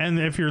 past And, it. and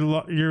if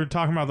you're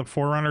talking about the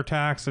 4Runner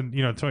tax and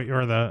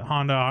or the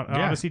Honda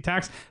Odyssey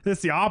tax,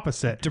 it's the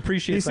opposite.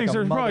 Depreciates These things like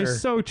a are probably mother.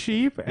 so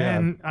cheap,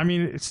 and I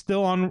mean it's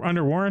still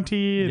under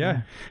warranty. And,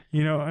 Yeah.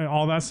 and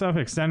all that stuff,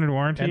 extended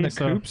warranty. And the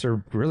so coupes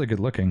are really good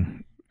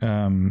looking.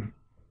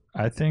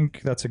 I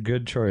think that's a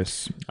good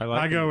choice.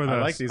 I go with I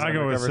like these I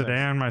go with undercover things.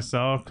 sedan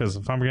myself because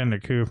if I'm getting a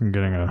coupe, I'm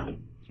getting a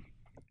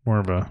more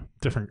of a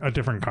different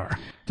car,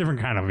 different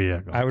kind of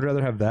vehicle. I would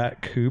rather have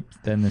that coupe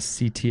than the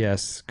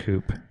CTS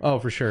coupe. oh,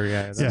 for sure,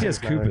 yeah. that's- CTS that's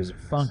coupe not- is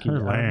funky. They're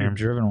I've never lame.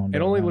 driven one. It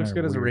but only man, looks they're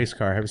good as a weird. race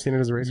car. Have you seen it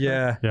as a race car?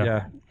 Yeah, Yeah.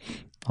 yeah.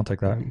 I'll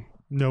take that.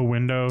 No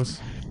windows.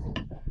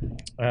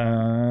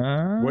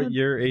 What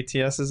year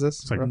ATS is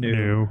this? It's like New.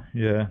 new,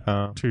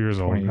 Yeah. 2 years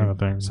old kind of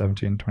thing.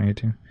 2017,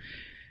 2018.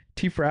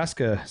 T.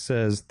 Frasca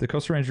says the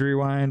Coastal Range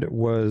Rewind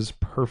was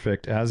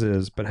perfect as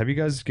is, but have you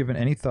guys given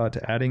any thought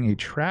to adding a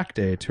track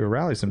day to a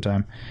rally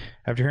sometime?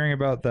 After hearing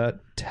about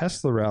that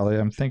Tesla rally,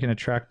 I'm thinking a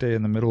track day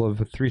in the middle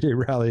of a 3-day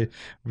rally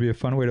would be a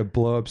fun way to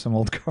blow up some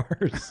old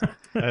cars.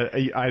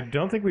 I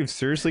don't think we've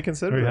seriously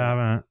considered We that.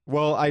 haven't.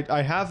 Well,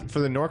 I have for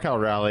the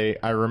NorCal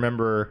rally. I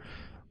remember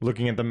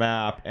looking at the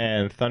map,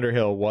 and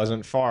Thunderhill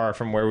wasn't far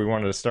from where we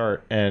wanted to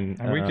start, and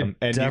we could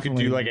and you could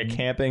do like a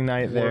camping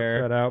night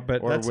there. Work that out,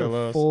 but or that's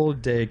Willows. a full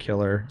day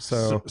killer.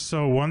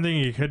 So one thing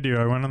you could do,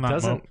 I went on that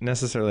Doesn't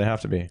necessarily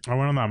have to be. I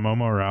went on that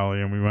Momo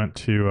rally and we went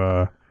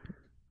to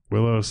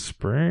Willow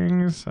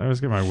Springs. I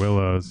always get my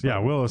Willows. Yeah,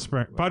 Willow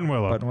Spring,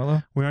 Buttonwillow.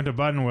 Buttonwillow. We went to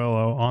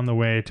Buttonwillow on the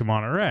way to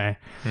Monterey,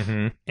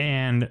 Mm-hmm.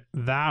 and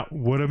that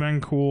would have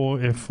been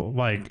cool if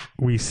like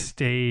we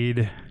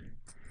stayed.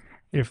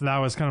 If that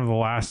was kind of the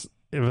last.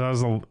 If that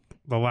was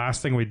the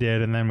last thing we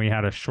did, and then we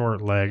had a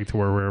short leg to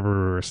wherever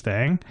we were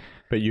staying.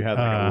 But you had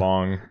like a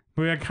long.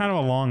 We had kind of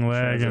a long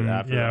leg, Transit and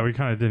after yeah, that. we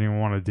kind of didn't even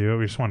want to do it.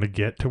 We just wanted to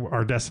get to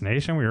our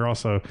destination. We were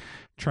also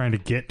trying to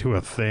get to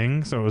a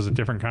thing, so it was a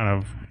different kind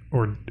of,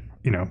 or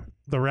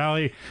the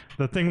rally.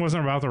 The thing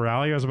wasn't about the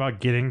rally; it was about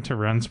getting to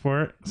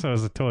Rensport, so it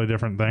was a totally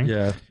different thing.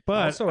 Yeah.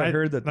 But Also, I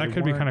heard that that they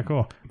could be weren't- kind of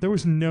cool. There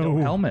was no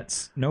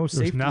helmets, no There's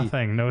safety.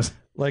 nothing. No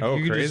Like Oh,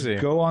 you could crazy.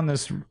 just go on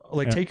this,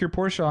 like Yeah. take your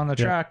Porsche on the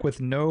Yeah. track with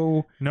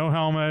no.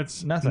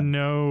 helmets. Nothing.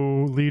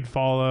 No lead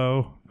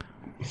follow.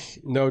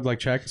 No,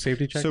 like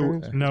safety check. So,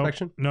 or No.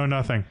 inspection? No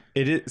nothing.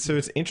 It is, so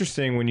it's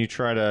interesting when you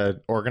try to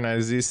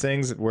organize these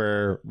things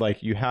where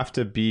like you have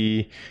to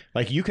be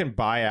like you can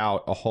buy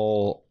out a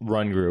whole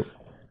run group,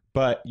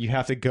 but you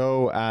have to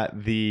go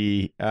at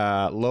the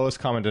lowest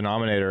common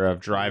denominator of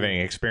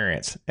driving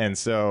experience. And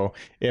so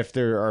if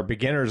there are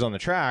beginners on the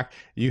track,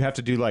 you have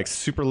to do like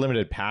super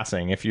limited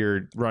passing if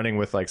you're running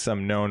with like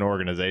some known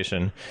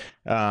organization.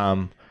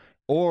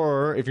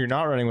 Or if you're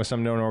not running with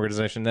some known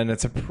organization, then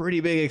it's a pretty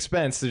big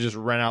expense to just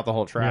rent out the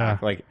whole track.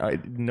 Yeah.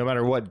 Like no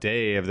matter what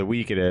day of the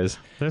week it is.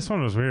 This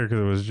one was weird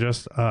because it was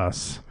just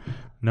us,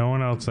 no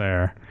one else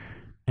there,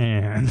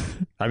 and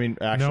I mean,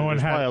 actually, one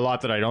there's had- probably a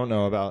lot that I don't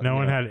know about. no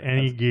one had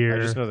any gear I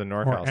just know the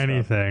NorCal or stuff.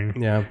 anything.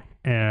 Yeah.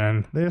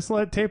 And they just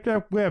let taped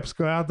up whips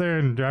go out there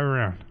and drive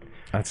around.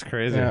 That's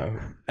crazy. Yeah.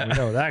 We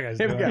know what that guy's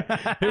Him, doing.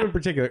 yeah, him in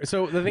particular.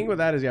 So the thing with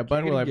that is,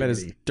 Buttonwillow, I bet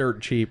is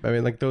dirt cheap. I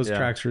mean, like those Yeah.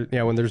 tracks are,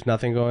 when there's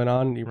nothing going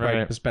on, you probably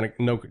Right. spend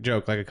no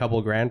joke, like a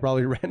couple grand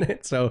probably rent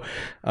it. So,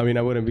 I mean,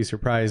 I wouldn't be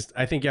surprised.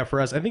 I think, for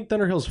us, I think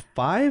Thunderhill's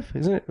 5,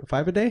 isn't it?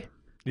 5 a day?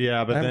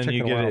 Yeah, but I haven't then you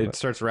checked in a get while, it but-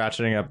 starts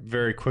ratcheting up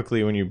very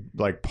quickly when you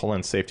like pull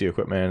in safety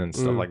equipment and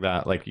stuff like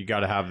that. Like you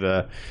got to have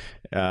the,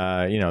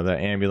 the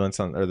ambulance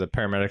or the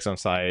paramedics on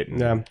site. And,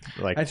 Yeah.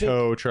 like I think-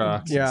 tow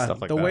trucks and Yeah,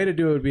 stuff like the that. way to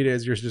do it would be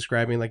as you're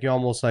describing, like you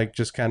almost like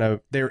just kind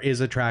of, there is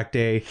a track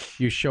day,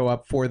 you show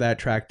up for that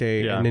track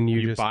day, yeah. and then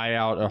you just buy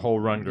out a whole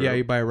run group. Yeah,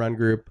 you buy a run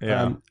group.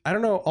 Yeah. I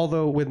don't know.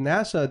 Although with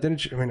NASA,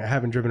 didn't you? I mean, I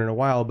haven't driven in a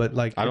while, but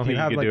like, I don't if think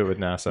you have, could like, do it with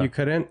NASA. You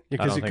couldn't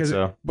I don't think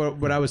so. But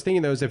what I was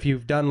thinking though is if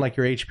you've done like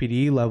your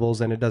HPDE levels,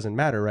 then it doesn't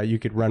matter, right? You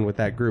could run with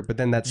that group, but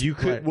then that's You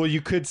could you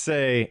could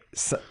say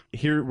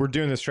here we're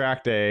doing this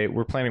track day.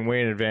 We're planning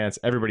way in advance.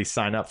 Everybody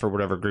sign up for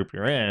whatever group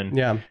you're in.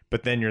 Yeah.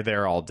 But then you're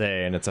there all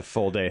day, and it's a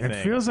full day thing. It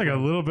feels like a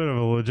little bit of a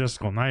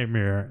logistical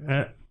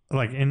nightmare,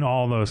 like in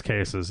all those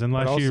cases,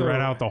 unless you also,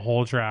 rent out the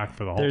whole track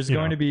for the whole. There's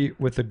going to be,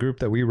 with the group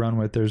that we run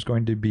with, there's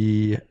going to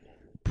be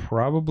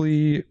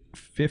probably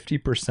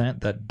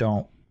 50%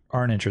 that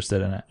aren't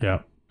interested in it. Yeah.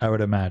 I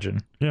would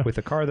imagine. Yeah. With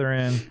the car they're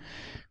in,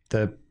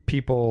 the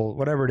people,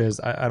 whatever it is,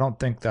 I don't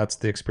think that's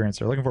the experience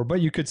they're looking for.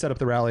 But you could set up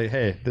the rally.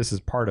 Hey, this is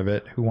part of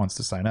it. Who wants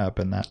to sign up?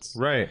 And that's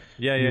right.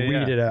 Yeah, you yeah.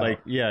 weed it out. Like,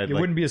 yeah, it like,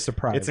 wouldn't be a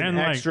surprise. It's an And,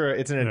 like, extra.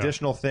 It's an yeah.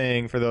 additional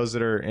thing for those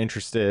that are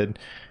interested.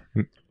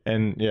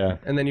 And yeah,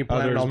 And then you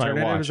plan an Others might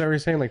alternative. watch. Is that what you're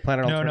saying? Like plan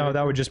an alternative? no,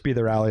 that would just be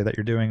the rally that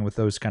you're doing with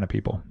those kind of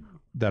people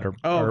that are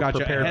Oh, are gotcha.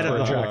 prepared Ahead for of a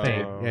the whole track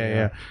thing.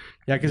 day.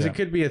 Yeah. Because Yeah. it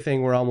could be a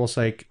thing where almost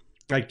like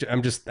I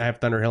have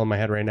Thunderhill in my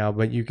head right now,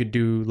 but you could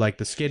do like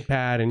the skid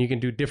pad and you can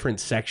do different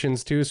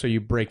sections too. So you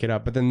break it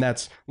up, but then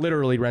that's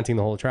literally renting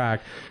the whole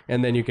track,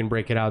 and then you can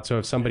break it out. So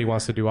if somebody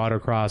wants to do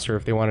autocross, or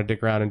if they want to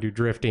dick around and do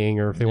drifting,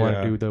 or if they want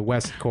Yeah. to do the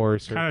West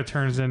course, or kind of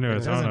turns into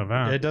its own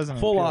event. It doesn't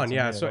full appeal on, to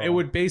yeah. me So at it all.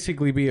 would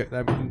basically be,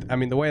 I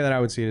mean, the way that I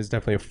would see it is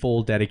definitely a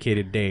full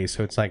dedicated day.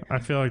 So it's like, I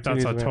feel like that's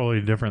Today's a event.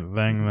 totally different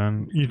thing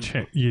than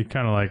you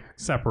kind of like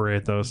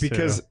separate those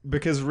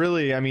because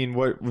really, I mean,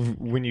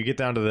 when you get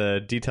down to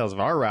the details of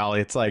our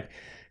rally, it's like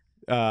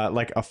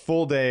a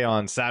full day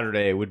on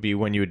Saturday would be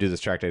when you would do this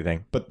track day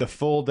thing. But the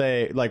full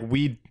day, like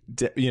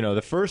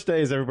the first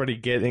day is everybody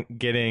getting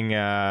knocking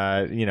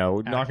off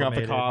the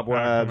Acclimated.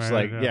 cobwebs,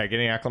 Acclimated,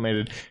 getting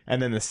acclimated.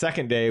 And then the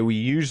second day, we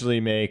usually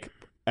make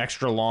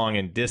extra long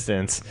in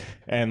distance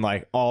and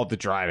like all the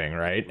driving,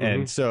 right?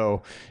 And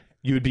so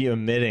you would be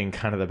omitting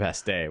kind of the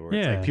best day where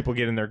it's Yeah. like people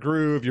get in their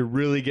groove. You're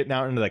really getting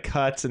out into the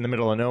cuts in the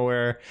middle of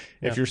nowhere.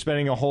 If you're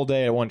spending a whole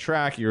day at one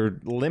track, you're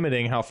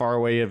limiting how far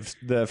away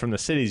from the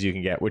cities you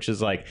can get, which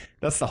is like,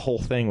 that's the whole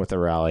thing with the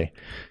rally.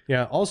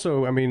 yeah.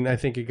 Also, I mean, I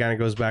think it kind of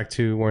goes back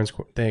to Warren's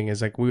thing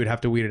is like we would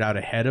have to weed it out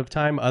ahead of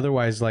time.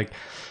 Otherwise, like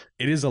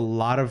it is a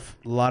lot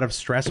of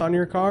stress on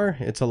your car.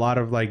 It's a lot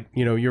of like,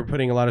 you're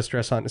putting a lot of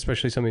stress on,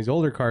 especially some of these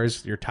older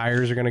cars. Your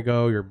tires are going to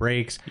go, your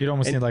brakes. You'd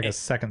almost need like a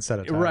second set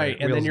of tires. Right.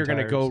 And then you're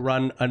going to go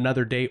run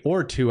another day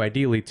or two,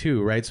 ideally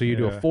two, right? So you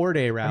do a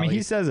 4-day rally. I mean,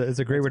 he says it. It's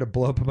a great way to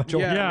blow up a bunch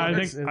of Yeah, I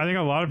think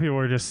a lot of people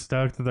are just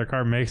stoked that their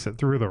car makes it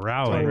through the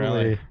rally.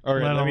 Really. All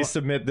right, Let let me al-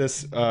 submit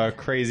this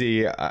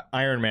crazy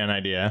Ironman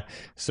idea.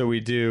 So we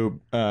do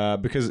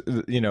because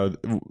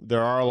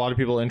there are a lot of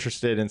people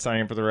interested in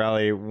signing up for the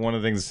rally. One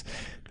of the things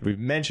we've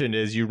mentioned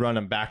is you run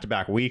them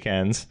back-to-back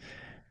weekends.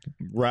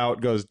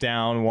 Route goes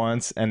down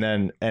once,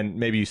 and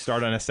maybe you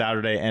start on a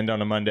Saturday, end on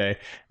a Monday,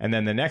 and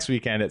then the next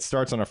weekend it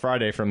starts on a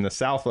Friday from the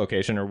south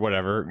location or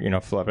whatever,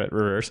 flip it,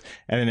 reverse,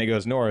 and then it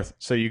goes north.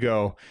 So you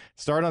go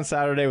start on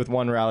Saturday with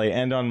one rally,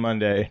 end on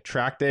Monday,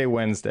 track day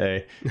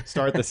Wednesday,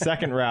 start the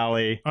second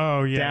rally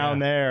down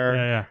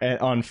there and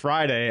on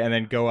Friday, and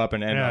then go up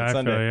and end on I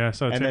Sunday. feel,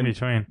 so it's And in then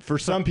between. For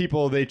some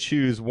people, they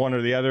choose one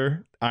or the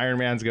other.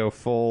 Ironmans go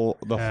full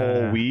the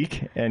whole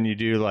week, and you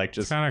do like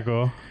just Kind of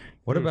cool.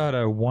 What about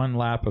a one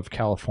lap of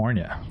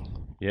California?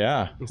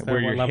 where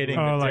one you're lap- hitting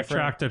Oh, the like different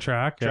track to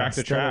track. track to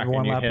Instead track, of one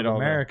and you lap hit of all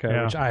the-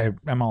 America, which I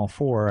am all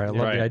for. I love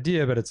Right. the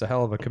idea, but it's a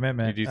hell of a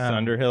commitment. You do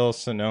Thunderhill,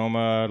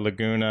 Sonoma,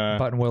 Laguna,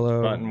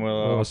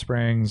 Willow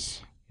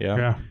Springs,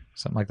 yeah,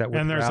 something like that. With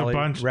And there's rally, a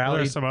bunch. rally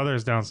There's some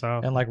others down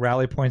south. and like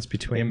rally points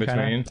between. in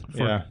between,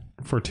 kinda.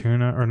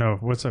 Fortuna or no?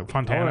 What's it? I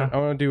Fontana.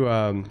 want to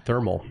do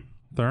thermal.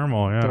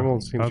 Thermal. Yeah. Thermal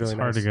seems That's really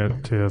hard nice. to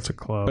get to. It's a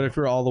club. But if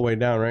you're all the way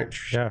down, right?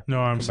 Yeah. No,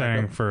 I'm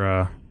saying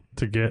for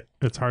to get.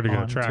 It's hard to get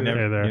a On track to-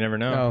 day there. You never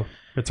know. No.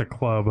 It's a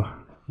club.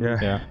 Yeah.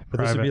 Yeah, But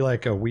this would Private. be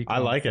like a week. I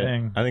like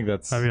thing. it. I think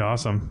that's. That'd be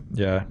awesome.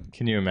 Yeah,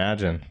 Can you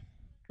imagine?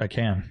 I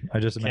can. I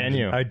just Can imagined.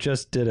 you? I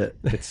just did it.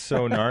 It's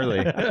so gnarly.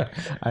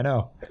 I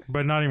know.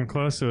 But not even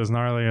close to as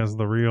gnarly as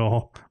the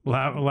real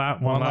one lap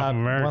of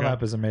America. One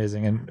lap is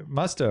amazing. And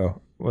Musto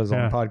was on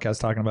Yeah. the podcast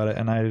talking about it,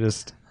 and I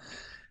just,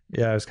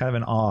 I was kind of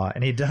in awe.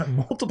 And he'd done it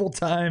multiple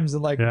times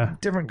and like Yeah.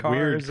 different cars,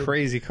 Weird, and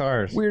crazy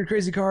cars. weird,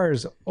 crazy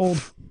cars,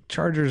 old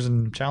Chargers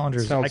and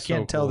Challengers. Sounds I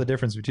can't so tell cool. the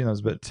difference between those,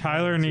 but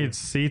Tyler needs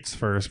seats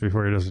first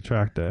before he does a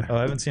track day. I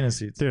haven't seen his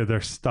seats. Dude, they're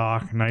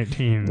stock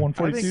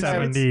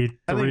 1973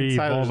 I think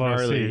Tyler's Volvo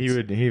gnarly.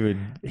 seats. He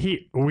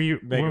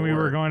would. When we were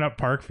work. going up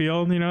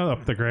Parkfield,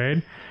 up the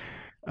grade,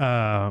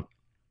 I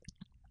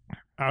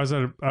was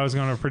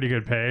going at a pretty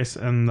good pace,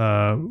 and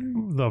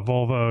the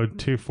Volvo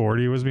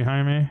 240 was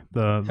behind me,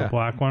 the Yeah.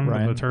 black one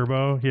Ryan. with the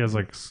turbo. He has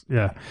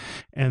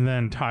and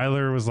then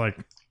Tyler was like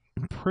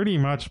pretty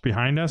much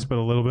behind us, but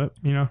a little bit,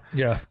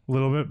 Yeah. a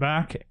little bit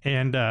back,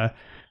 and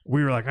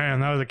we were like,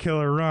 man, that was a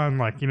killer run.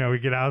 Like, we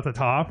get out at the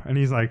top, and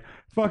he's like,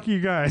 fuck you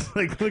guys.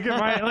 Like, look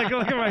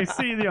at my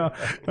seat.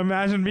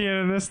 Imagine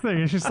being in this thing.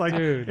 It's just like,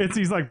 it's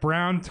these like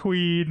brown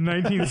tweed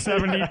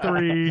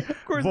 1973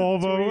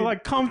 Volvo, tweed.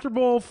 like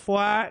comfortable,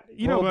 flat.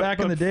 Well, back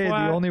in the day,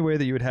 flat. the only way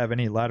that you would have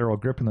any lateral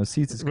grip in those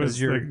seats is because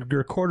Was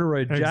your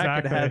corduroy jacket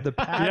Exactly. had the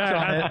patch Yeah,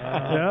 on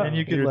it, yeah. and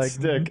you could You'd like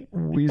stick.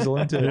 weasel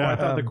into it. Yeah, I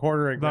thought the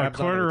corduroy the grabs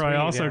onto corduroy tweed,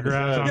 also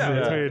grabs onto Yeah, the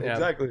yeah. tweed. Yeah.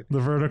 exactly. The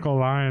vertical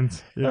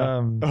lines.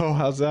 Yeah. Oh,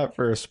 how's that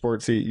for a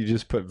sport seat? You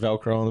just put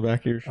Velcro on the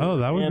back of your shirt. Oh,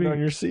 that would and be- on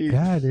your seat.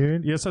 Yeah,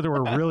 dude. You also had to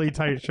wear a really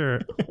tight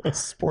shirt.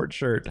 Sport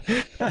shirt.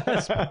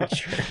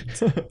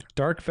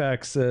 Dark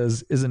Fact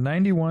says, is a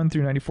 91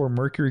 through 94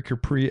 Mercury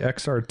Capri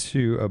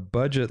XR2 a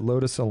budget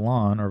Lotus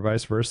Elan or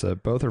vice versa?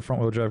 Both are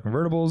front-wheel drive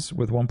convertibles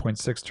with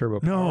 1.6 turbo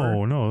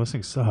power. No, those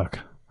things suck.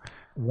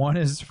 One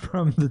is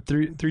from the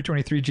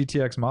 323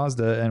 GTX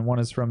Mazda, and one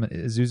is from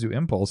Isuzu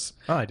Impulse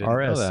Oh, I didn't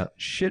RS. know that.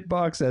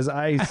 Shitbox as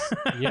ice.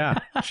 Yeah.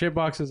 Shit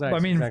boxes. I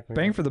mean, exactly.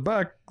 bang for the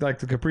buck. Like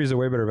the Capri is a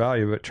way better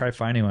value, but try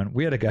finding one.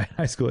 We had a guy in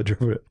high school that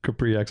drove a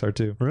Capri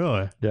XR2.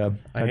 Really? Yeah,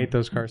 I hate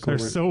those cars. They're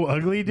so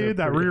ugly, dude.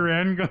 That rear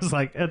end goes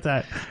like at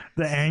the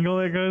angle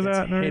it goes It's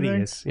at and everything.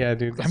 hideous. Yeah,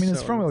 dude. I mean, it's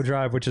so- front wheel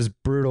drive, which is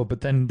brutal,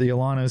 but then the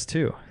Elan is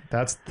too.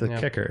 That's the Yeah.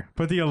 kicker.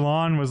 But the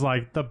Elan was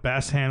like the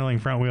best handling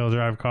front wheel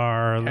drive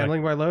car. Like,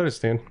 handling by Lotus,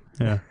 dude.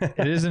 yeah.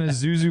 It is an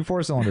Isuzu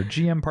 4-cylinder,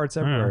 GM parts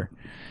everywhere.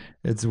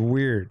 It's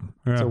weird.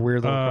 It's a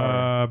weird little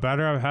car.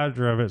 Battery I've had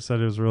drove it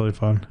said it was really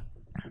fun.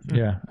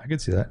 Yeah, I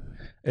could see that.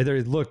 They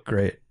look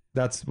great.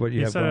 That's what you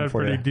He have said it going had for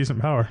pretty you. decent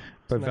power.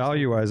 But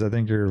value-wise, I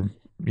think you're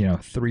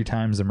 3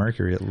 times the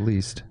Mercury at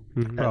least.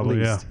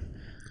 Probably, at least.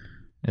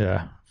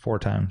 Yeah, 4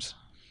 times.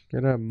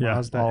 Get a Yeah,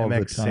 Mazda all the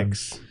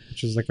MX-6,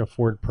 which is like a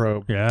Ford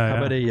Probe. Yeah. How yeah.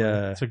 about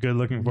a It's a good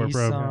looking Ford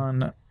Probe.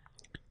 Nissan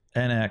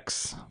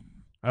NX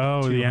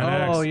Oh, the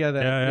NX. Oh, yeah,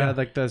 yeah,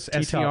 like the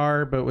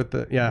SCR, but with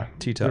the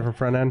T-top? different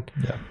front end.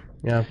 Yeah.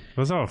 Yeah,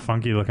 Those have a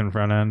funky looking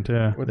front end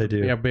too. with They do.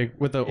 Yeah, big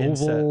with the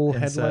Inset- oval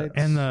inset. headlights.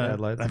 And the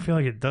Headlights. I feel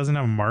like it doesn't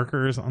have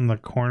markers on the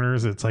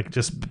corners. It's like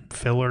just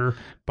filler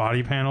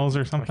body panels or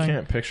I something.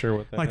 can't picture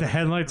what that Like the is.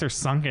 headlights are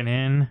sunken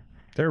in,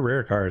 They're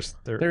rare cars.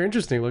 They're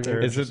interesting looking.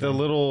 Is it the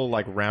little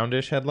like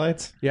roundish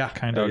headlights? Yeah.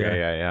 kind of Okay,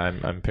 yeah.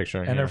 I'm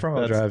picturing. And they're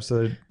front-wheel drive,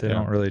 so they yeah.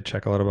 don't really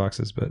check a lot of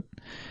boxes. But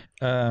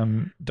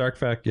Dark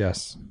Fact,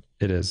 yes,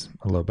 it is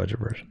a low-budget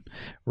version.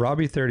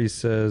 Robbie30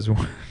 says,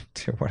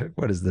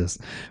 what is this?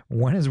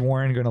 When is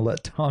Warren going to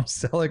let Tom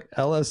Selleck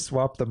LS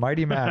swap the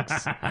Mighty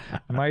Max?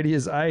 Mighty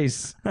as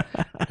ice.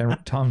 And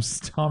Tom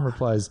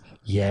replies,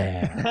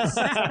 yes.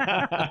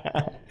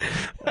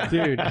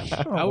 Dude,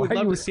 I would Why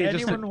love would to see it.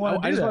 anyone wanna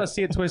I do just that? want to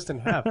see it twist in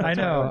half. I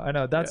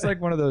know. That's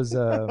like one of those,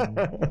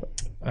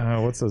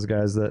 what's those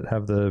guys that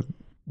have the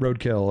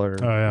roadkill or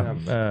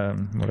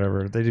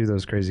whatever. They do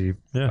those crazy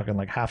fucking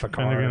like half a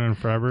car. Finnegan and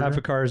Freiberger. Half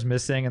a car is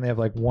missing, and they have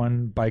like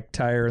one bike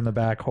tire in the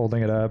back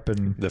holding it up,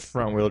 and The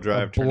front wheel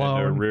drive turned into a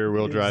blown- rear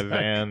wheel drive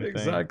van. Thing.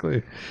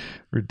 Exactly,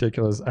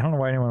 ridiculous. I don't know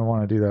why anyone would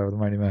want to do that with a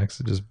Mighty Max.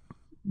 It just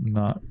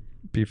not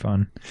be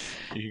fun.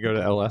 You can go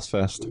to LS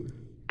Fest.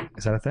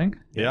 Is that a thing?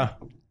 Yeah.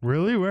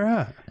 Really? Where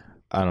at?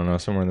 I don't know,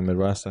 somewhere in the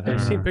Midwest. I think.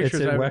 I've seen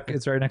pictures. It's, of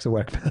it's right next to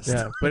Weckfest.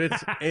 Yeah, but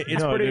it's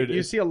No, pretty. dude,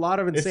 you see a lot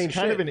of insane It's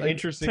kind shit. of an like,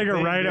 interesting. Take a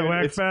thing, ride dude.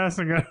 at It's Wackfast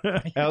and go.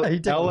 you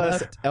take a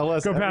LS, left.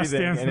 LS, Go past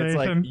everything, Dance and it's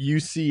like Nation. you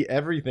see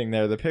everything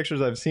there. The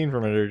pictures I've seen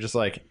from it are just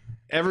like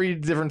every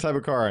different type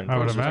of car. And I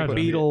would it's just like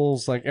imagine.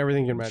 Beatles, like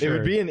everything you can imagine. It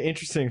would be an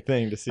interesting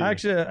thing to see.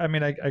 Actually, I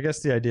mean, I guess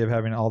the idea of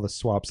having all the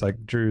swaps,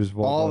 like Drew's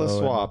Volvo, all the and-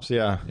 swaps,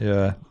 yeah.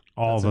 yeah,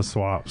 All the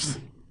swaps.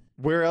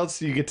 Where else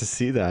do you get to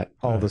see that?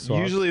 all the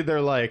swaps. Usually they're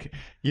like,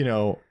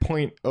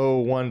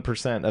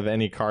 0.01% of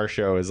any car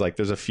show is like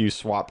there's a few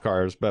swap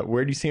cars, but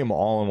where do you see them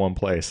all in one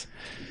place?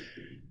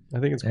 I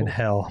think it's in cool.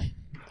 hell.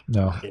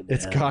 No,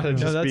 It's gotta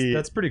just no, be,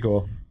 that's pretty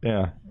cool.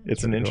 yeah.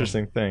 It's an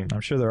interesting thing.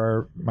 I'm sure there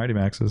are Mighty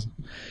Maxes.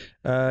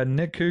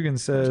 Nick Coogan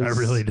says, I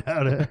really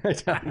doubt it.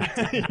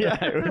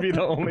 Yeah, it would be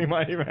the only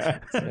Mighty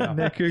Max.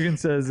 Nick Coogan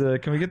says,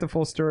 can we get the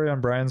full story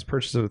on Brian's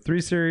purchase of the 3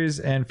 Series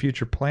and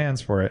future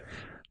plans for it?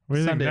 What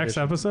do you think? Sunday Next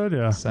edition. episode?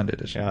 Yeah. Sunday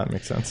edition. Yeah, that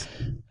makes sense.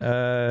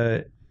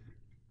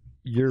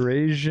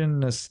 Eurasian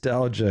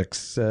Nostalgic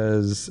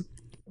says,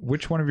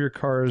 which one of your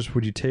cars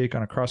would you take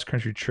on a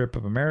cross-country trip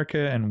of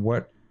America, and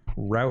what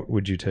route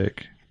would you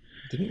take?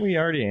 Didn't we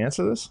already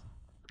answer this?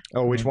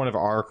 Oh, which one of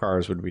our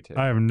cars would we take?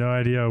 I have no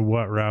idea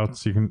what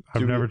routes you can.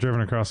 I've Do never we-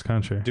 driven across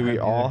country. Do we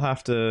all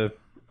have to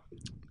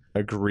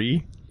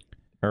agree?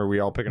 Or are we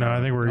all picking No, our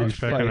I think we're I'll each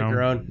just picking pick your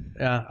them. own.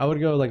 Yeah, I would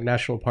go like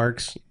national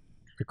parks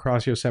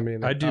across Yosemite.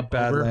 And then I do up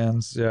over,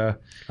 Badlands, yeah.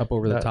 up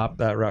over the that, top.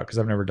 that route, because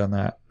I've never done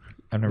that.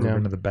 I've never Yeah.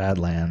 been to the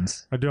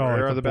Badlands. I do all Where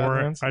like are the the boring.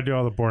 Badlands? I do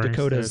all the boring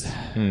Dakotas. states.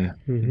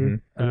 Mm-hmm.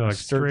 I do like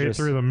straight Sturgis.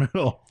 through the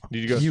middle.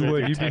 Did you go? You straight would.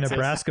 through You'd be a Texas?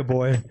 Nebraska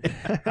boy.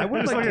 I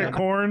would Just like like to. a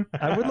corn.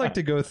 I would like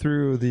to go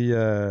through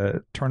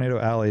the Tornado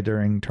Alley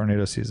during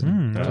tornado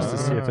season, just to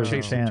see if there's a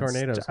Chasing chance.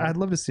 tornadoes, huh? I'd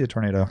love to see a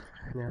tornado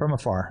from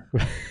afar.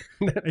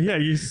 Yeah,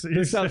 you.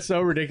 It sounds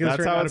so ridiculous.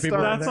 That's right how now it to people.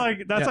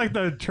 starts. That's like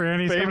the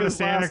trannies coming to Famous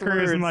Santa last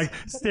Cruz and words.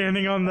 like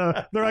standing on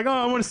the. They're like, oh,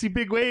 I want to see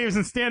big waves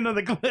and stand on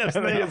the cliffs.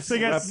 And they get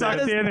swept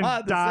sucked in. in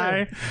Not and the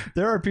die.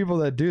 There are people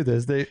that do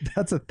this.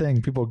 That's a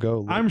thing. People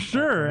go. I'm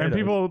sure, and tornadoes.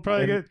 people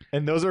probably get.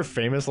 And those are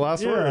famous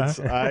last Yeah. words.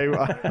 I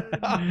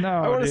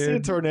No, want to see a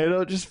dude.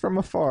 tornado just from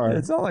afar.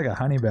 It's not like a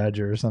honey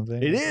badger or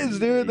something. It is,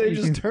 dude. They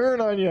just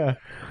turn on you.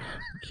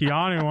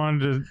 Keanu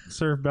wanted to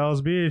surf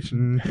Bells Beach,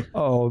 and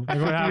Oh, look what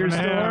 50-year happened to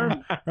storm.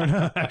 him. Or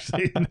no,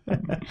 actually,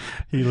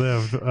 he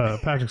lived.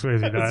 Patrick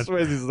Swayze died.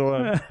 Swayze's the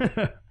one.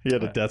 He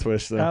had a death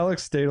wish, though.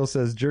 Alex Stadel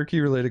says,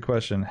 jerky related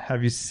question.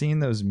 Have you seen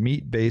those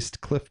meat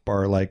based Cliff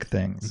Bar like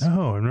things?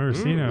 No, I've never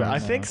seen him. I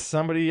think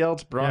somebody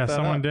else brought Yeah, that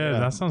someone up. did. Yeah.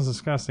 That sounds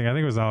disgusting. I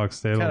think it was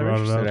Alex Stadel Kind of brought it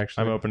interested, up.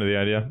 actually. I'm open to the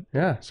idea.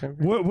 Yeah. same.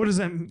 What is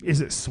that?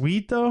 Is it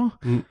sweet though?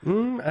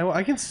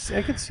 I can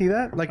see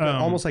that, like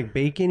almost like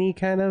bacony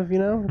kind of.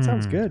 It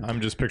sounds good. I'm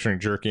just picturing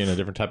jerky in a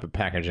different type of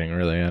packaging,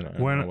 really. I don't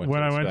know what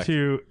When to I went expect.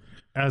 to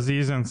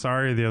Aziz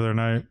Ansari the other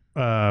night,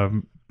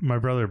 my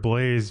brother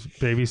Blaze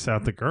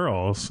babysat the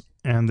girls,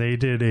 and they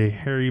did a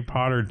Harry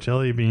Potter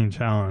jelly bean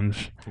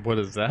challenge. What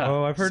is that?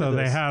 Oh, I've heard So of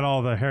this. they had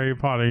all the Harry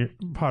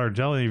Potter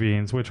jelly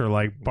beans, which are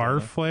like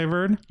barf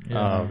flavored,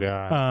 Oh,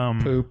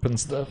 God. poop and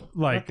stuff.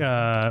 like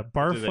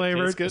barf Do they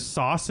flavored, taste good?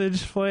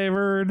 sausage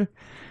flavored,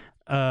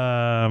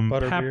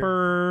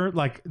 pepper,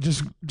 like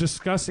just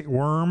disgusting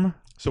worm.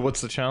 So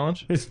what's the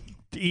challenge? It's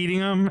eating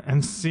them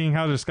and seeing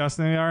how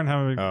disgusting they are, and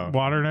having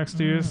water next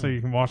to you so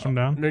you can wash them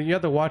down. No, you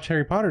have to watch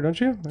Harry Potter, don't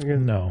you? Like,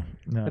 No.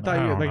 I thought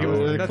I you don't like it know.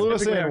 was. That's Clue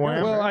us typically in, how it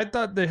Warren. goes, Well, right? I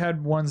thought they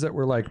had ones that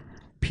were like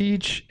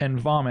peach and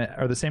vomit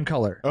are the same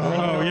color.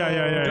 Oh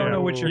yeah. Don't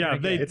know what you're Yeah,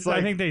 gonna they. get. It's I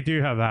like- think they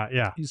do have that.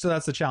 Yeah. So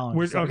that's the challenge.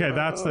 Which, okay,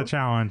 that's the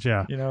challenge.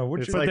 Yeah. You know,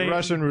 which It's But like they-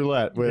 Russian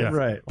roulette with Yeah.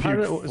 right. How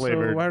puke do- so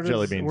flavored why does-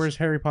 jelly beans. Where's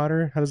Harry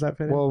Potter? How does that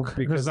fit in? Well,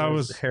 because that that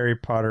was- was Harry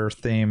Potter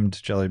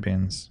themed jelly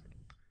beans.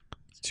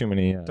 Too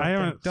many. I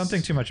haven't. Don't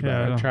think too much Yeah,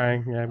 about I'm it.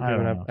 trying. Yeah, I'm I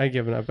giving don't up. I've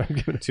given up. I'm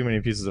giving up. Too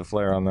many pieces of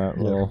flair on that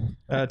little.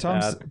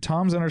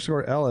 Tom's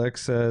 _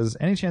 Alex says,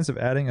 any chance of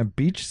adding a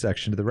beach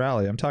section to the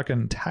rally? I'm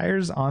talking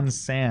tires on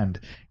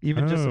sand.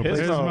 Even just a Oh, place,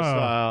 Pismo.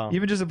 style.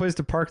 even just a place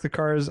to park the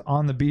cars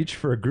on the beach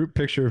for a group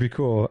picture would be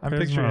cool. I'm Pismo.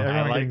 picturing I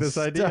everyone like getting this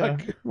idea.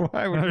 stuck.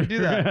 Why would you do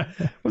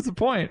that? What's the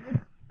point?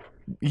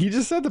 He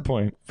just said the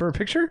point. For a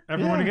picture?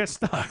 Everyone to get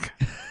stuck.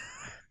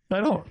 I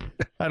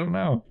don't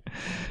know.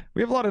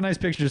 We have a lot of nice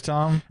pictures,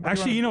 Tom.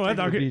 Actually, you know what?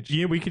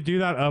 Yeah, we could do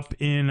that up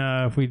in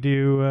if we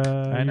do.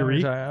 I know.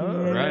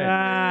 Eureka.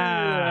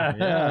 Right.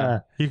 Yeah.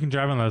 You can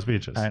drive on those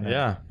beaches. I know.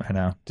 Yeah. I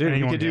know. Dude, we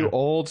Anyone could do can.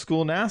 old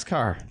school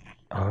NASCAR.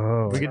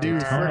 Oh, We could do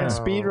friggin'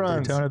 speed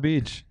runs. Daytona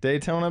Beach.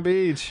 Daytona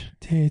Beach.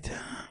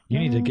 You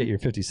need to get your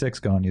 56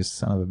 going, you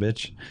son of a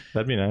bitch.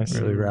 That'd be nice.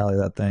 Really rally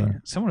that thing.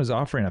 Someone was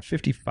offering a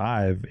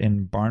 55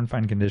 in barn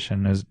find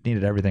condition. Has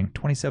needed everything.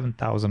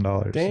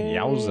 $27,000.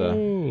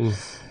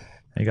 Yowza.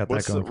 You got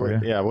that going for you.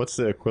 Yeah, what's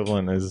the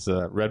equivalent? Is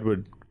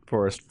Redwood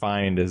Forest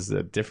find is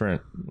a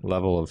different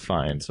level of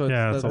find. So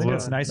Yeah, it's a little-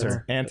 It's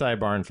nicer.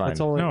 Anti-barn find.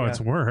 That's only, No, yeah.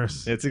 it's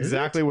worse. It's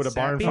exactly what a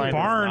barn Sappy? find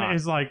Barn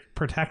is. is like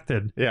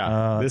protected. Yeah,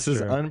 Oh, this that's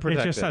is true.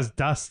 unprotected. It just has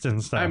dust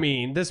and stuff. I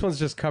mean, this one's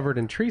just covered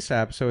in tree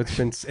sap, so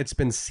it's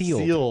been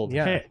sealed. Sealed.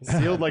 Yeah. Hey,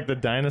 sealed like the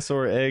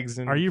dinosaur eggs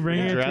in Are you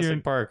bringing it to Jurassic your-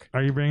 Park.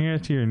 are you bringing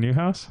it to your new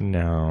house?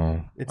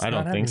 No, It's I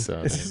not don't think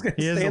happening. so. It's just gonna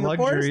He has stay the in the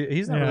forest? luxury.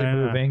 He's not Yeah, really I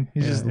know. moving.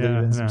 He's just Yeah,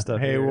 leaving yeah. some stuff.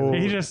 Hey, here. well-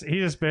 He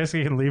just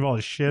basically can leave all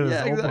his shit.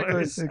 yeah, at his old exactly.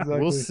 place. Exactly.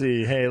 We'll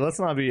see. Hey, let's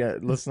not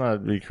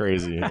be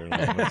crazy here.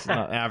 Let's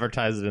not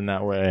advertise it in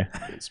that way.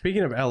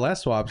 Speaking of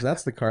LS swaps,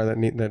 that's the car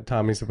that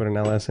Tom needs to put an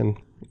LS in.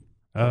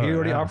 Oh, He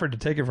already yeah. offered to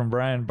take it from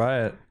Brian,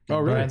 buy it. Oh,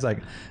 And really? Brian's like,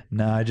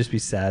 nah, I'd just be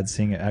sad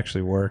seeing it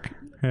actually work.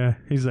 Yeah,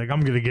 he's like,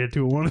 I'm gonna get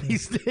to it one of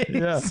these days.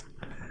 Yeah.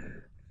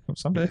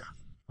 Someday.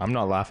 I'm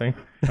not laughing.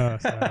 Oh,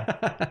 sorry.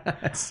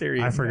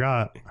 Serious. I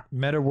forgot.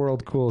 Meta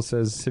World Cool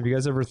says, have you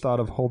guys ever thought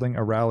of holding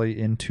a rally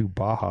into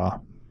Baja?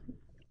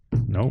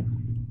 Nope.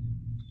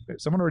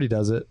 Someone already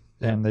does it,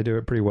 and they do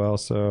it pretty well,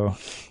 so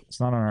it's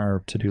not on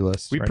our to-do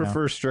list. We right now.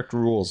 prefer strict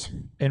rules.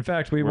 In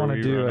fact, we where want to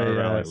we do run our a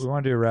rallies. we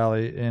want to do a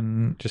rally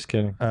in Just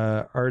kidding.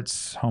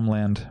 Art's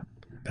homeland,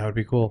 That would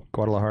be cool.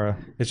 Guadalajara.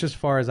 It's just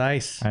far as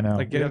ice. I know.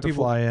 Like You getting have to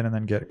people. fly in and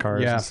then get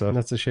cars Yeah, and stuff.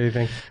 that's the shitty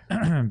thing.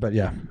 But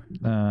yeah,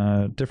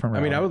 different. I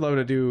mean, rally. I would love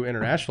to do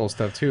international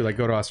stuff too, like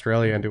go to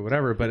Australia and do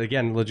whatever. But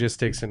again,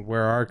 logistics and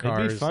where our cars.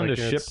 It'd be fun like,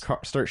 to it's-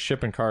 start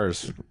shipping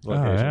cars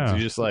locations. yeah.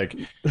 You just like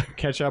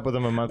catch up with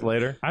them a month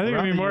later. I think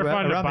it'd be Around the more US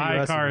fun to around the buy US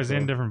would be cars in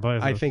cool. different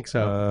places. I think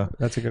so.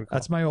 That's a good call.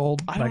 That's my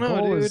old. I My don't know,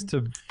 goal is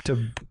dude. to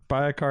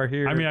buy a car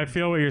here. I mean, I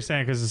feel what you're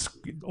saying because it's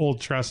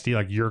old trusty,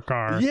 like your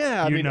car.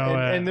 Yeah, I You mean, know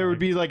it. and there would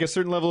be like a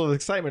certain level of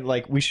excitement.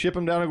 Like we ship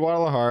them down to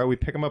Guadalajara, we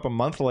pick them up a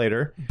month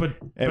later, but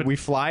and we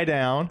fly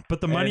down.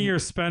 But the money and- you're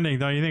spending,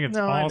 don't you think it's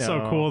No, I also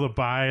know. cool to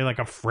buy like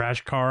a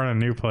fresh car in a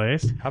new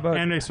place? How about-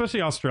 and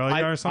especially Australia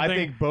I or something?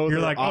 think both You're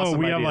are like, awesome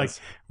we have like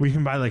ideas. we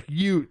can buy like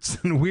utes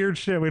and weird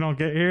shit we don't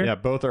get here. Yeah,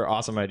 both are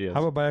awesome ideas.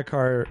 how about buy a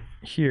car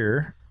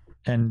here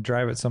and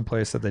drive it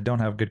someplace that they don't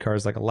have good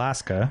cars, like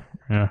Alaska,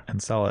 Yeah,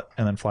 and sell it,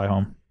 and then fly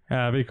home.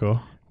 that'd be cool.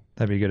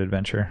 That'd be a good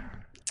adventure.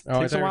 Oh,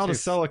 I Takes thought a you were while to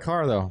saying- sell a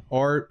car, though.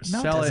 or No,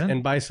 it sell it doesn't.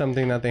 and buy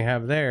something that they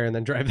have there and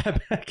then drive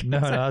that back. No,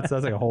 that's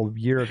like a whole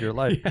year of your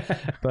life.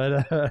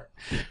 But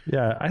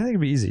yeah, I think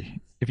it'd be easy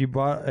if you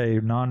bought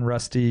a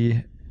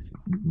non-rusty,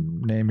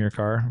 name your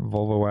car,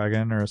 Volvo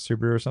wagon or a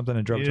Subaru or something,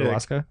 and drove to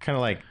Alaska. Kind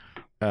of like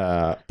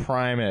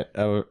prime it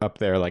up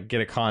there, like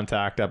get a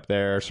contact up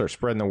there, start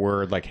spreading the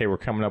word. Like, hey, we're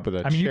coming up with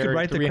a I mean, you could Cherokee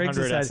write the 300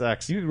 Craigslist ad.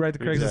 SX. You could write the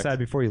Craigslist Exact. ad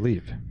before you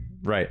leave.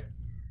 Right.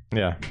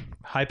 Yeah.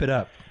 Hype it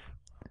up.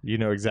 You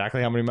know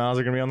exactly how many miles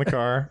are going to be on the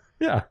car.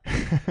 Yeah,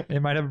 it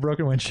might have a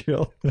broken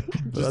windshield.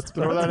 Let's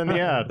throw that in the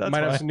ad. That's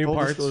Might have fine. some new Full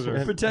parts.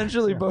 disclosure.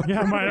 Potentially both.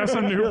 Yeah, might have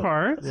some new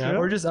parts. Yeah, Yeah.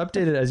 or just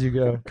update it as you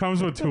go.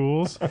 Comes with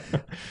tools.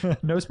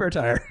 No spare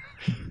tire.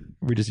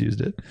 We just used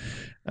it.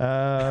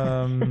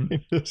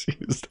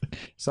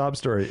 Sob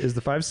story. Is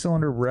the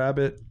 5-cylinder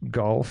Rabbit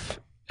Golf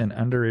an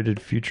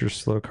underrated future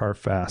slow car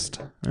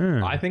fast?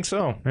 I think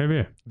so.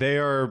 Maybe They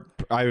are.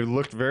 I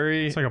looked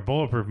very it's like a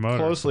bulletproof motor.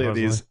 closely at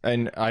supposedly. these,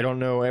 and I don't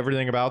know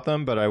everything about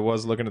them, but I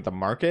was looking at the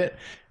market,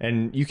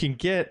 and you can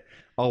get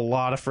a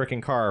lot of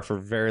freaking car for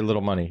very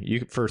little money.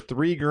 You for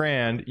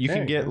 $3,000, you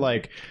can get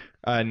like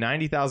a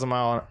 90,000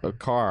 mile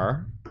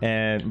car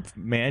and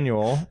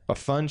manual, a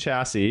fun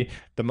chassis.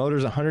 The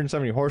motor's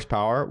 170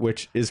 horsepower,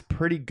 which is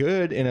pretty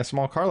good in a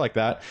small car like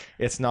that.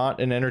 It's not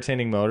an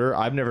entertaining motor.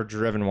 I've never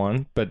driven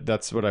one, but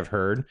that's what I've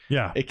heard.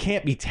 Yeah. It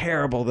can't be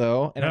terrible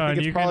though, and No, I think and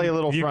it's you probably can- a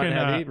little you front can,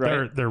 heavy,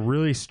 right? They're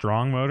really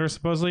strong motors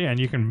supposedly, and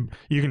you can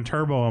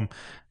turbo them,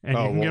 and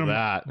Oh, you can well, get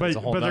them. that's a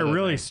whole But they're nother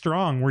really thing.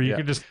 strong, where you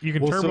Yeah. can you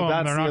can Well, turbo so them, and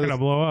that's they're the not other- going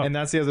to blow up. And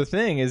that's the other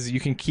thing is you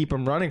can keep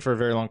them running for a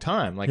very long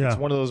time. Like it's Yeah.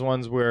 one of those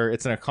ones where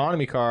it's an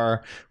economy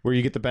car where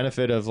you get the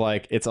benefit of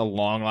like it's a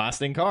long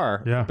lasting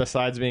car. Yeah.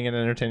 Besides being an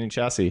entertaining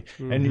chassis,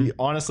 Mm-hmm. and you,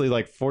 honestly,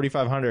 like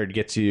 4,500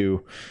 gets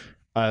you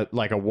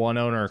like a one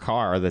owner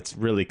car that's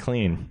really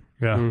clean.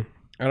 yeah.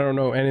 I don't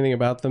know anything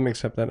about them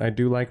except that I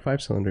do like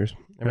 5-cylinders.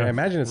 I mean, Yeah. I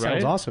imagine it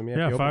sounds Right? awesome. Yeah,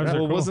 Yeah, if you open it 5s up. are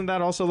Well, cool. wasn't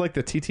that also like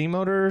the TT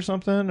motor or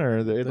something, or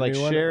it like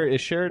new one? share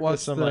is shared Well, with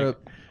it's some the- like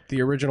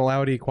the original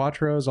Audi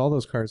Quattros, all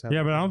those cars have.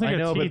 Yeah, but I don't think I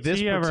know, a but TT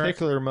this ever.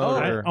 particular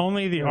motor.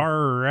 Only the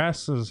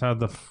RRSs had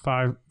the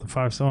five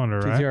cylinder,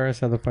 right? TTRS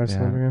had the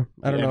 5-cylinder.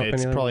 Yeah. I don't know and if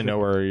it's any probably others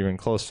nowhere even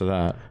close to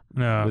that.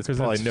 No, There's because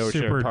probably it's no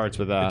super shared parts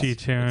with that.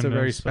 detuned. It's a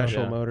very and stuff.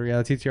 special Yeah. motor.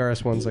 Yeah, the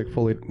TTRS one's like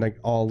fully like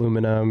all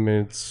aluminum.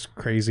 It's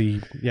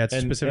crazy. Yeah, it's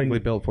And- specifically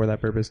and- built for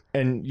that purpose.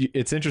 And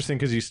it's interesting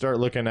because you start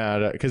looking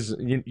at because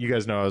you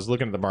guys know I was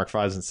looking at the Mark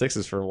 5s and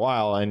 6s for a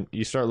while, and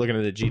you start looking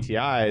at the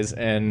GTIs,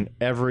 and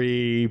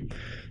every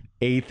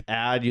 8th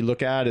ad you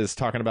look at is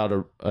talking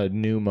about a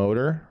new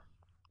motor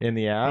in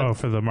the ad. Oh,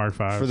 for the Mark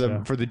 5.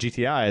 For the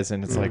GTIs,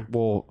 and it's like,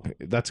 well,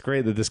 that's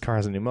great that this car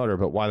has a new motor,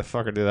 but why the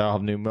fuck do they all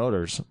have new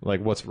motors?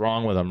 Like, what's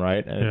wrong with them,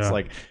 right? And it's Yeah.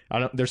 like,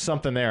 there's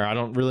something there. I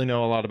don't really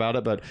know a lot about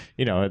it, but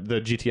you know, the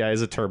GTI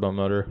is a turbo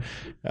motor,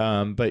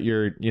 but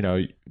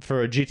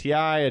for a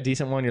GTI, a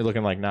decent one, you're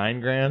looking like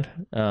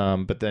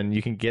 $9,000, but then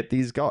you can get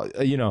these,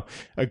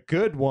 a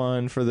good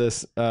one for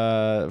this,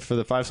 for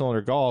the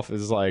 5-cylinder Golf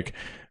is like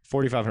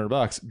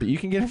 $4,500, but you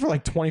can get it for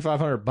like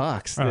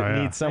 $2,500 that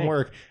needs some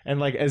work. And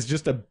like as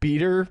just a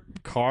beater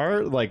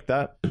car like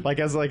that, like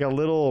as like a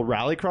little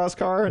rallycross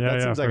car,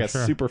 that seems like a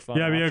super fun.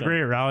 Yeah, it'd be a option.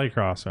 great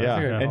rallycross. Right?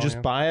 Yeah, and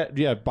just buy it.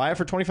 Yeah, buy it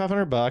for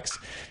 $2,500.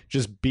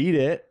 Just beat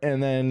it,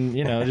 and then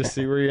just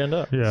see where you end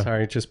up. Yeah.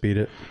 Sorry, just beat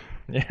it.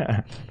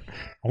 Yeah.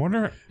 I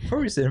wonder. What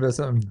were you saying about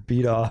something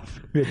beat off?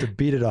 We have to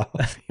beat it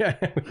off. Yeah,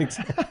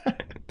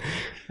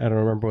 I don't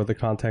remember what the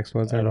context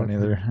was. I don't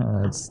either.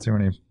 It's too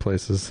many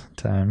places,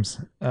 times.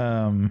 Do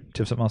you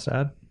have something else to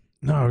add?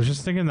 No, I was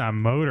just thinking that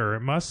motor.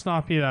 It must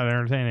not be that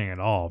entertaining at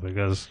all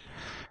because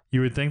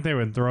you would think they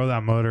would throw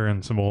that motor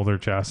in some older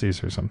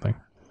chassis or something.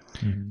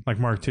 Like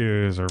Mark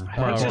IIs or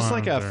Mark It's just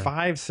like a 1s or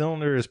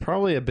 5-cylinder is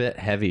probably a bit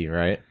heavy,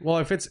 right? Well,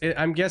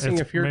 I'm guessing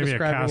it's if you're maybe a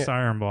describing cast it,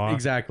 iron block.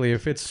 exactly,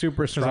 if it's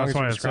super strong, that's as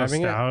why you're it's so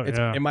describing stout, it,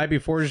 yeah. it might be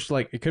forged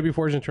it could be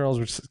forged internals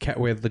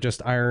with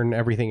just iron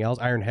everything else,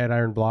 iron head,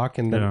 iron block,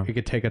 and then it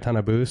could take a ton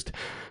of boost.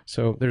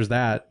 So there's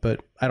that, but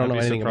I don't know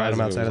anything about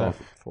them outside of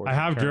that. I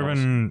have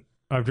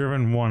I've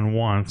driven one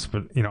once,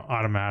 but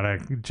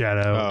automatic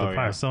Jetto, the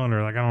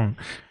 5-cylinder. Like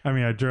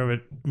I drove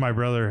it. My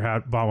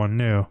brother bought one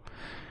new,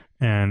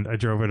 and I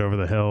drove it over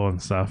the hill and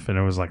stuff, and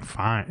it was like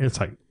fine. It's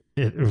like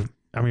it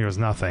was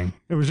nothing.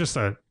 It was just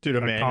a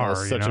manual car,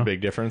 is such a big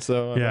difference,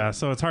 though. Yeah,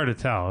 so it's hard to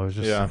tell. It was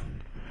just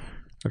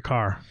a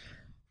car.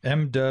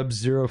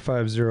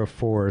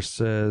 MDub0504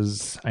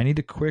 says, I need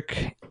a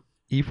quick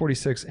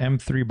E46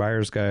 M3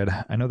 buyer's guide.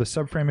 I know the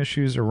subframe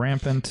issues are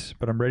rampant,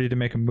 but I'm ready to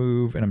make a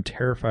move, and I'm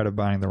terrified of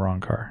buying the wrong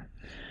car.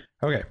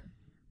 Okay.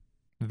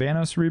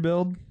 Vanos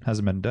rebuild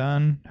hasn't been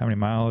done. How many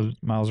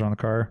miles are on the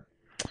car?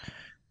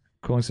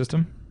 Cooling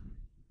system,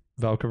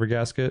 valve cover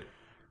gasket,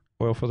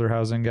 oil filter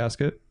housing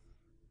gasket,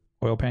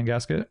 oil pan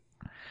gasket,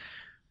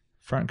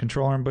 front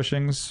control arm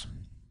bushings.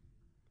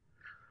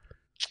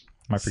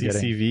 Am I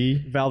forgetting?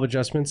 CCV. Valve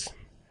adjustments.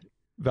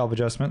 Valve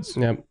adjustments.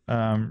 Yep.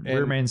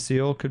 Rear main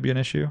seal could be an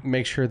issue.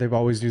 Make sure they've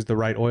always used the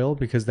right oil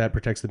because that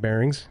protects the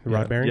bearings, the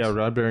rod bearings. Yeah,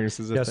 rod bearings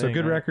is a thing. So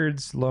good right?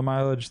 records, low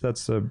mileage.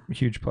 That's a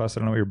huge plus.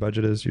 I don't know what your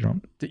budget is. You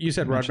don't. You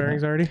said rod mention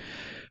bearings already?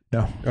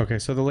 No. Okay,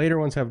 so the later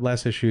ones have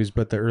less issues,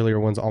 but the earlier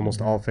ones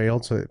almost all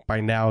failed. So by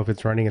now, if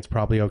it's running, it's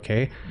probably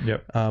okay.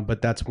 Yep.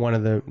 But that's one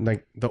of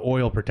the the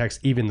oil protects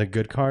even the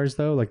good cars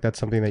though. Like that's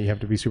something that you have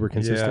to be super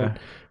consistent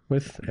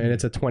with. And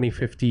it's a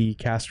 2050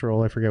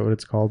 Castrol. I forget what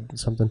it's called.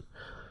 Something.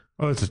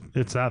 Oh,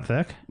 it's that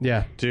thick?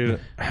 Yeah, Dude,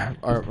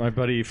 my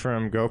buddy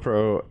from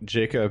GoPro,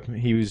 Jacob,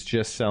 he was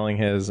just selling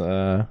his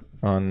on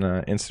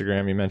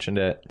Instagram. You mentioned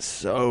it.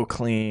 So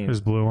clean.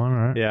 His blue one,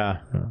 right?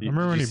 Yeah. I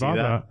remember when he bought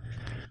that.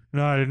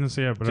 No, I didn't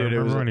see it, but Dude, I it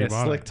remember was when he a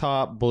bought slick it.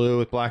 top, blue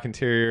with black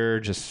interior,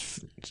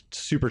 just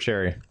super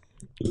cherry.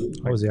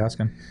 What was he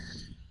asking?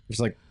 It was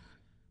like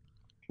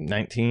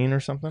 19 or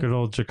something. Good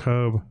old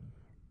Jacob.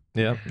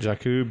 Yep,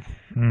 Jacob.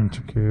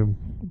 Jacob.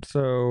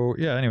 So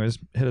yeah. Anyways,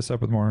 hit us up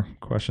with more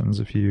questions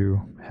if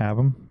you have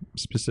them.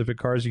 Specific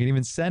cars, you can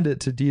even send it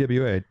to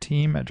DWA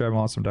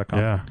team@driveawesome.com.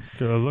 Yeah.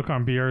 Go look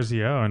on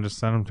BRZO and just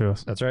send them to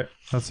us. That's right.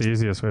 That's the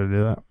easiest way to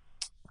do that.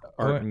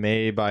 Art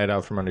may buy it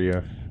out from under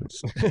you.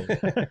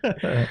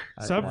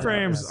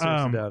 Subframes.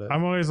 seriously doubt it.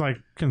 I'm always like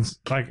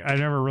I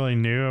never really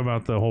knew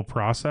about the whole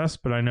process,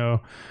 but I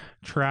know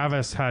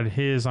Travis had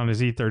his on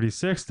his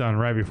E36 done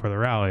right before the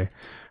rally.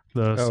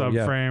 The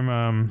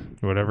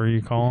subframe, whatever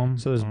you call them.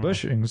 So there's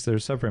bushings.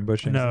 There's subframe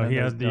bushings. No, and then he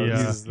had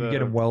there's- the, you get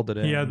them welded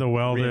in. He had the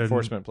welded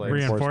Reinforcement plates.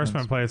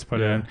 reinforcement plates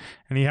put Yeah. in,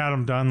 and he had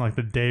them done like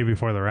the day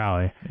before the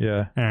rally.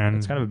 Yeah. And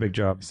It's kind of a big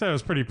job. he said it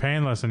was pretty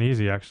painless and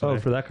easy, actually. Oh,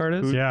 for that car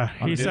it is? Yeah,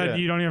 Who he did said it?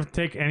 you don't have to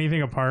take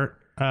anything apart,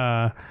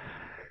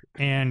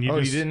 and you You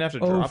just didn't have to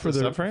Oh, drop for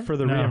the the subframe? for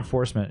the No.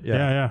 reinforcement. Yeah.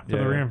 yeah for the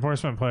Yeah.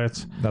 reinforcement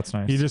plates. That's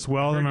nice. You just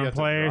weld I them heard you in have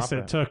to place.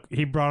 drop It took.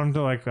 He brought them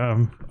to like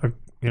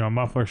a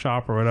muffler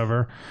shop or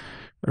whatever,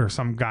 or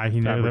some guy he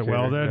knew that Fabricator,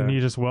 welded, and yeah.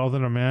 he just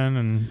welded them in,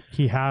 and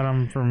he had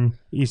them from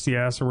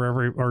ECS or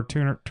wherever, or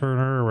Turner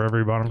or wherever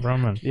he bought them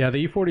from. And Yeah,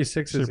 the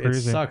E46 Super it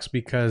easy. sucks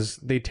because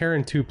they tear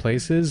in two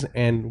places,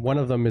 and one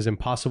of them is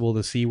impossible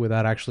to see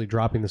without actually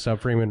dropping the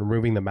subframe and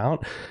removing the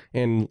mount.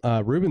 And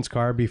Ruben's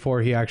car,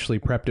 before he actually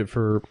prepped it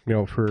for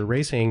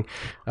racing,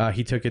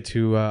 he took it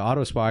to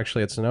Auto Spa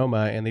actually at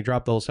Sonoma, and they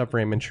dropped the whole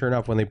subframe. And sure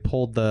enough, when they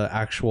pulled the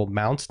actual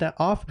mounts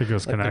off, it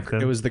was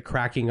connected. it was the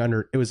cracking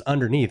under. It was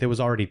underneath. It was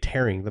already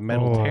tearing. The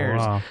metal tears,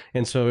 wow.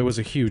 and so it was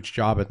a huge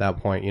job at that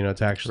point.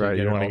 To actually Right,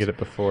 get you it want to all- get it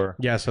before.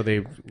 Yeah, so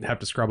they have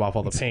to scrub off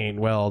all the paint,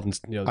 weld, and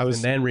was-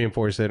 and then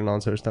reinforce it and all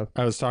that sort of stuff.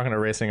 I was talking to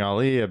Racing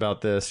Ali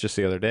about this just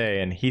the other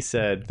day, and he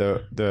said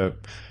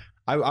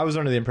I was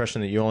under the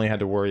impression that you only had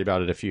to worry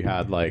about it if you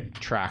had like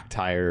track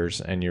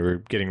tires and you were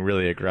getting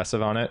really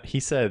aggressive on it. He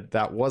said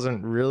that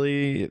wasn't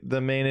really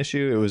the main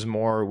issue. It was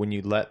more when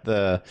you let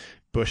the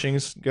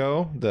bushings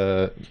go,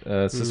 the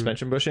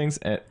suspension bushings,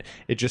 and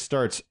it just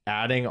starts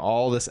adding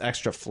all this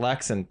extra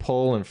flex and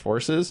pull and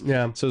forces.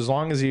 Yeah. So as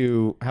long as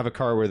you have a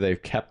car where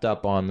they've kept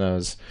up on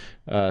those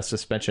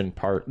suspension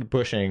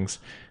bushings,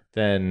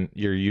 then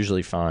you're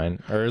usually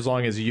fine. Or as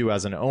long as you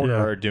as an owner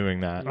Yeah. are doing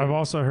that. I've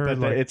also heard But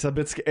like it's a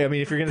bit. I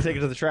mean, if you're going to take it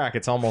to the track,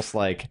 it's almost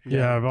like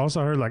yeah, I've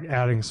also heard like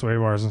adding sway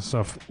bars and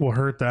stuff will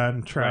hurt that.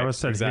 And Travis Right,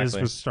 said his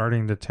exactly. was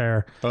starting to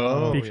tear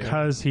oh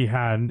because he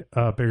had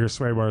bigger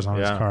sway bars on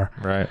his car,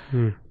 right.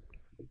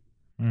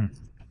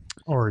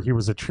 or he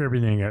was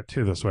attributing it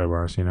to the sway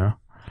bars.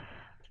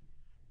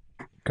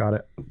 Got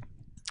it.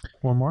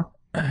 One more.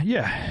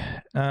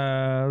 Yeah.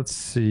 Let's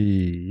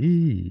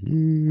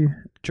see.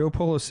 Joe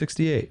Polo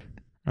 68.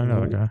 I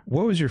know that guy.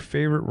 What was your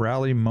favorite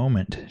rally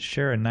moment?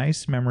 Share a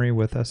nice memory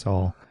with us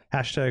all.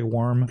 Hashtag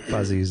warm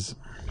fuzzies.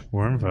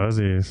 Warm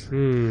fuzzies.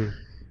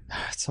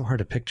 It's so hard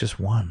to pick just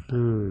one.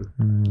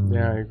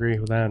 Yeah, I agree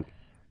with that.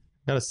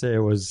 Gotta say it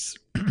was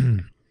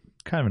kind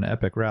of an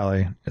epic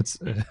rally. It's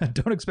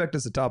don't expect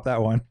us to top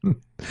that one.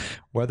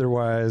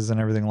 Weather-wise and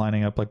everything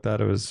lining up like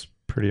that, it was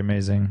pretty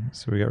amazing.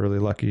 So we got really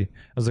lucky. I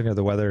was looking at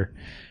the weather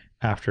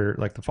after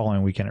like the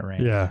following weekend it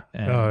rained. Yeah.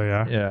 And- Oh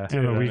yeah. Yeah.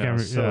 And the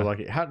weekend. So yeah.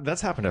 lucky.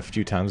 That's happened a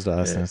few times to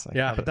us. And it's like,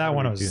 Yeah, But that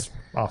one was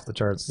off the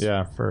charts.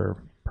 Yeah. For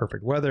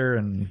perfect weather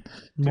and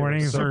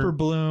Mornings super are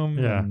bloom.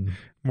 yeah. and-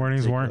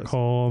 Mornings weren't ridiculous.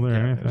 cold or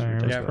Yeah, it was anything. It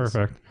was ridiculous.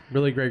 perfect.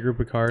 really great group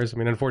of cars. I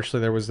mean,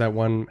 unfortunately, there was that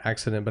one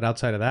accident, but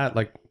outside of that,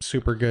 like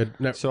super good.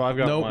 No, So I've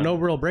got one. no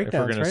real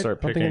breakdowns. gonna right?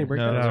 start Don't think any picking-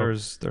 No,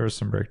 breakdowns. there was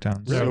some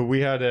breakdowns. So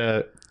we had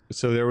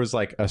there was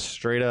like a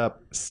straight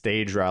up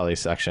stage rally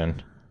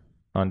section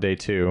on day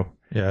 2.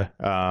 Yeah.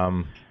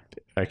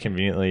 I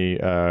conveniently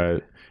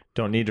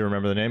don't need to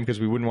remember the name because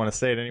we wouldn't want to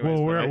say it anyway.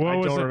 Well, I what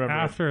was don't it remember.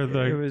 after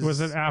the? It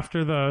Was it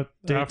after the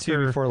Day after,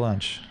 2 before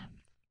lunch.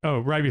 Oh,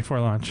 right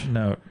before lunch.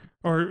 No.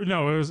 Or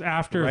no, it was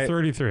after Right.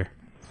 33.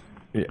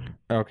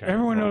 Okay.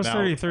 Everyone knows now-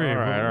 33. All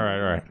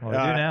right. Well,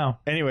 I do now.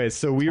 Anyways,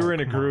 so we were in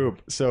a come on.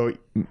 group. So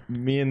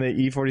me and the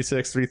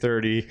E46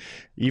 330,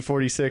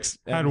 E46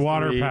 Had M3,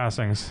 water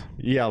passings.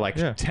 Yeah, like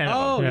Yeah. 10 Oh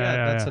of them. yeah,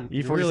 Yeah, that's yeah.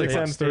 a E46 really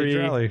Stage M3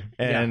 rally.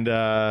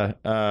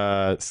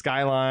 and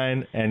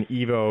Skyline and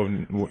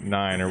Evo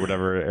 9 or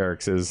whatever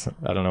Eric's is.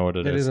 I don't know what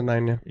It is a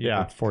 9. Yeah.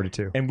 Yeah.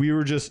 42. And we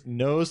were just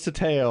nose to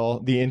tail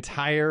the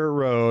entire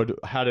road,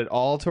 had it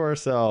all to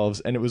ourselves,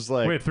 and it was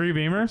like, Wait, 3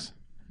 Beamers?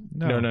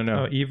 No.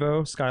 Oh,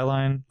 Evo,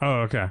 Skyline.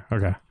 Oh, okay.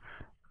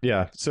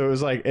 yeah. So it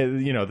was like,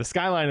 the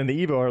Skyline and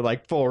the Evo are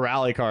like full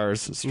rally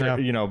cars, Yeah.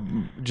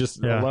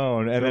 just Yeah.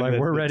 alone, and then like,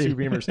 we're ready. 2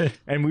 Beamers,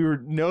 and we were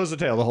nose to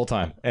tail the whole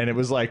time, and it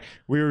was like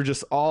we were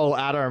just all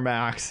at our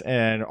max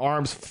and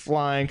arms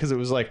flying because it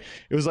was like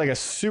a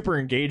super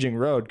engaging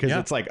road because Yeah.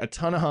 it's like a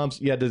ton of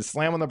humps. You had to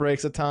slam on the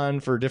brakes a ton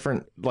for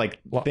different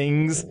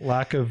things.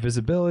 Lack of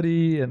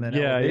visibility and then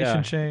Yeah, elevation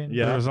yeah. change.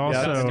 Yeah. There was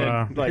also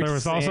and, like, there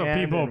was also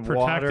sand people and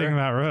protecting water.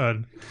 that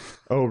road.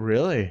 Oh,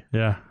 really?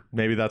 Yeah.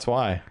 Maybe that's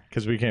why,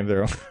 because we came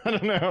through. I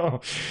don't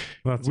know.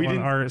 That's We what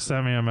didn't- Art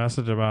sent me a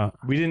message about.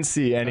 We didn't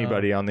see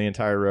anybody on the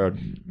entire road.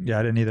 Yeah,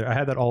 I didn't either. I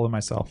had that all in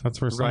myself.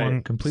 That's where Right.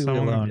 someone Completely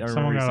someone, alone. I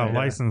Someone remember got you a saying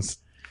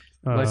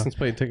that. License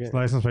plate ticket.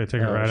 license plate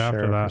ticket right after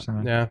Sheriff or that.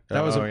 something. Yeah,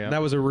 that was Oh, yeah.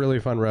 that was a really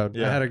fun road.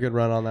 Yeah. I had a good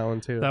run on that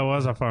one too. That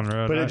was a fun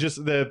road. But I- it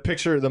just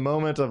the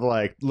moment of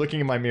like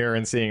looking in my mirror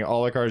and seeing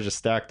all the cars just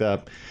stacked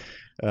up.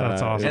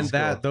 That's awesome. and was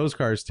that cool. those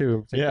cars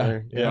too. in Yeah,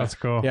 particular. yeah. That's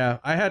cool. Yeah,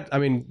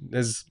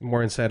 as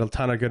Warren said, a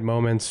ton of good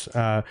moments.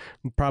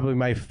 Probably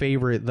my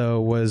favorite,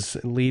 though, was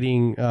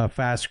leading a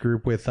fast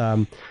group with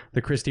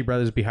the Christie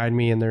brothers behind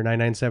me and their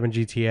 997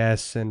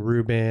 GTS and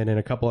Ruben and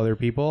a couple other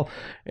people.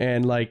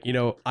 And,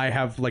 I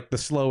have, the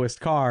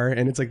slowest car,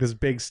 and it's, this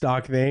big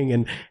stock thing.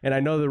 And I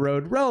know the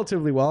road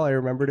relatively well. I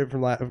remembered it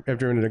from I've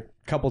driven it a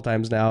couple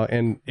times now,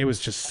 and it was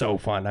just so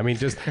fun. I mean,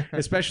 just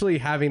especially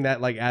having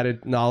that,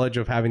 added knowledge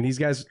of having these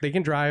guys, they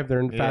can drive, they're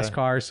in fast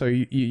cars, so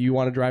you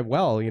want to drive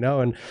well,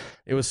 and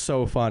it was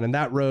so fun. And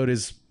that road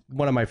is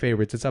one of my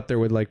favorites. It's up there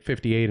with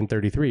 58 and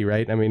 33,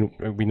 right? I mean,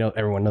 we know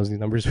everyone knows these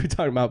numbers we're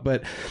talking about,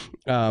 but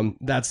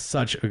that's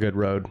such a good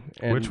road.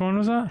 And, Which one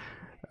was that?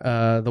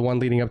 the one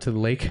leading up to the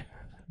lake.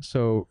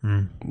 So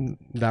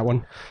that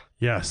one.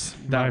 Yes,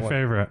 That my one.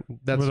 favorite.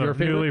 That's With your a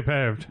favorite? newly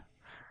paved.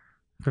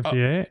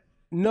 58.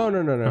 No.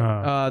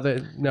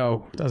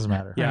 No. Doesn't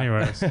matter. Yeah.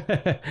 Anyways.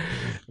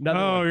 Another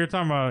Oh, one. you're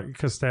talking about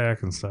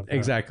Castaic and stuff.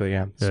 Exactly,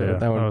 yeah. Yeah, So yeah,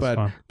 that one, that was but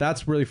fun.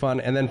 that's really fun.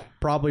 And then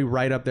probably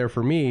right up there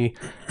for me,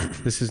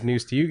 this is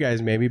news to you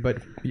guys maybe, but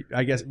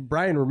I guess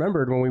Brian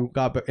remembered when we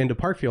got into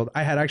Parkfield,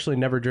 I had actually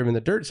never driven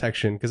the dirt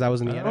section because I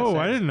was in the NSX. Oh,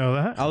 I didn't know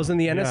that. I was in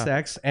the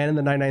NSX and in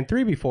the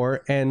 993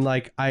 before, and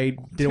like I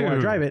didn't want to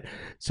Dude. drive it.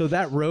 So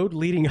that road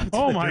leading up to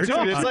Oh the my dirt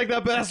God. It's like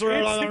the best road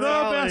It's on the the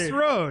rally. best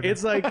road.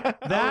 it's like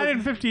that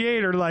and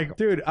 58 are like,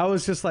 dude, I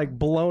was just like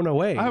blown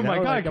away. oh you my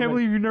know? God, I Like, can't I'm like,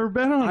 believe you've never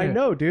been on it. I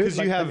know, dude. Because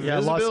you Like, have Yeah,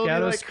 Los visibility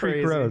Gatos like Creek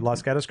crazy. Road.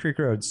 Los Gatos Creek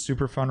Road.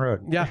 Super fun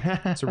road. yeah.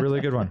 It's a really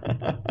good one.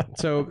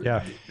 So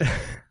Yeah.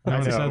 No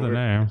one I know, said the we're-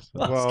 names.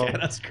 Well,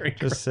 that's great.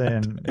 Just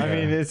saying. I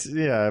mean, it's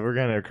we're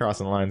kind of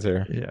crossing lines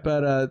here. yeah.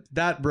 But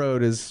that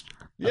road is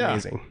Yeah.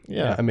 amazing.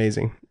 Yeah.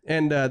 Amazing.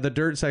 And the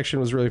dirt section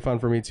was really fun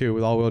for me too,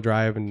 with all-wheel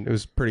drive, and it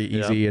was pretty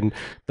easy. And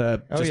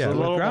the Oh just yeah, a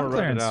little ground more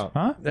rugged clearance, out.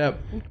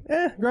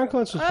 huh? ground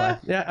clearance was fine.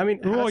 Yeah, I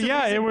mean, Well, that's the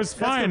yeah, reason- it was the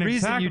fine. reason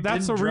Exactly. you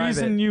That's the didn't drive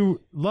reason it.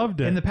 you loved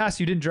it. In the past,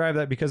 you didn't drive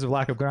that because of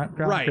lack of ground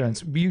Right.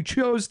 clearance. You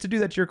chose to do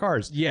that to your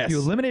cars. Yes. You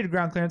eliminated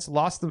ground clearance,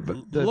 lost the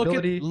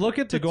ability look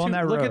at to the go on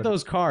that road. Look at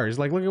those cars.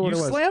 Like, look at what You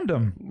it was. slammed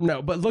them.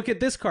 No, but look at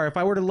this car. If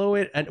I were to lower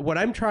it, and what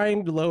I'm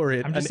trying to lower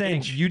it, I'm just an saying,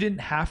 inch- you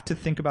didn't have to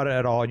think about it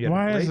at all. You had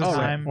why to is take this?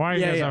 time. Why are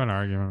you Yeah, guys yeah. having an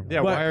argument? Yeah,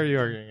 But- why are you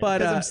arguing? But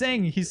Because I'm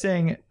saying, he's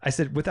saying, I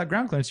said, without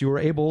ground clearance, you were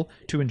able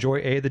to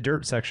enjoy the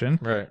dirt section,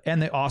 Right.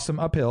 and the awesome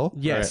uphill,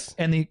 yes,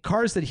 and the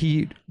cars that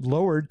he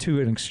lowered to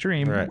an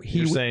extreme. right. He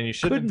You're saying you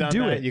should have couldn't done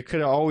do that. it. You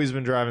could have always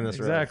been driving this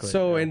road. Exactly.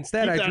 So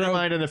instead, Keep I that in drove.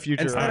 mind in the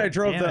future. Instead, I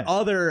drove damn the it.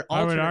 other.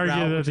 I would alternate argue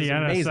route, that which the is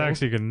amazing.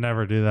 NSX you could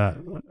never do that.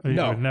 You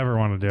No. would never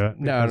want to do it.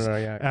 No, because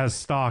yeah. As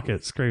stock,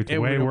 it scraped It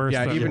way would- worse.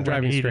 yeah, than even when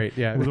driving he- straight,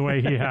 yeah. the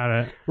way he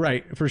had it.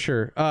 Right, for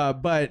sure.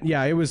 But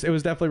yeah, it was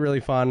definitely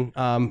really fun.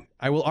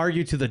 I will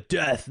argue to the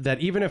death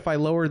that even if I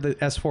lowered the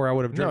S4, I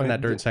would have driven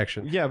that dirt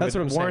section. Yeah, that's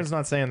but what I'm Warren's saying.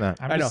 not saying that.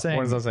 I'm I just know. saying,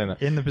 Warren's not saying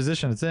that. in the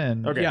position it's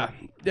in. Okay.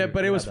 Yeah,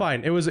 but it was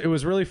fine. It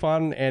was really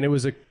fun, and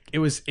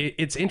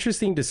it's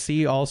interesting to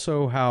see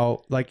also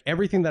how, like,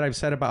 everything that I've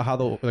said about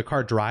how the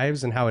car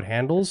drives and how it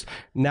handles,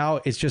 now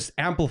it's just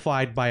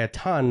amplified by a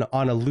ton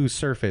on a loose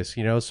surface,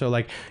 you know? So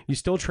like, you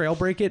still trail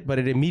brake it, but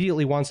it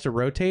immediately wants to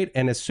rotate,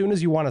 and as soon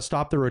as you want to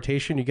stop the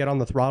rotation, you get on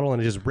the throttle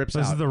and it just rips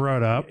This out. is the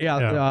road up.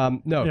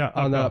 No, Yeah,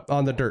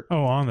 on the dirt.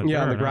 Oh, on the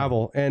Yeah, on the dirt,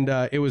 gravel. And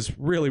it was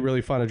really,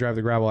 really fun to drive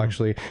the gravel,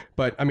 actually.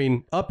 But I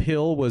mean,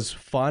 uphill was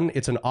fun.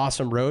 It's an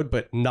awesome road,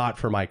 but not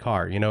for my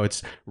car. You know,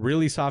 it's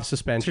really soft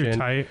suspension. Too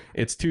tight.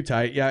 It's too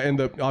tight. Yeah. And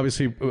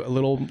obviously a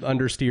little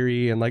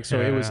understeery. And like, so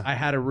it was, Yeah. I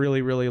had to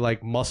really, really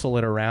like muscle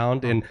it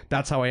around. And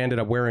that's how I ended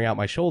up wearing out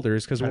my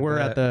shoulders. Cause when we were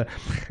at the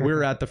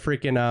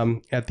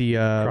freaking, at the,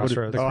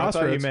 Crossroads. Oh, I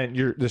thought you crossroads.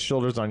 meant the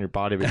shoulders on your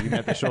body, but you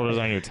meant the shoulders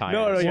on your tires.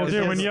 No, yeah, Well,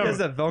 dude, when He you has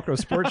have that Velcro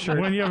sports shirt.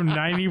 when you have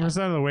 90%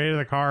 of the weight of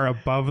the car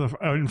above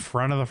in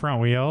front of the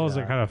front wheels,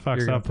 it kind of fucks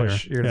you're gonna up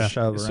push. here. You're gonna Yeah.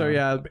 shove around. So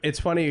yeah, it's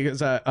funny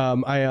because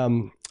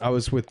I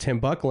was with Tim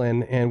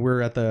Buckland and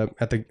we're at the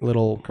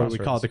little what do we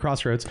call it, the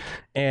crossroads,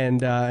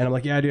 and I'm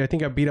like, yeah, dude, I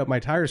think I beat up my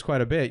tires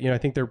quite a bit. You know, I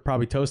think they're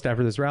probably toast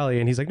after this rally.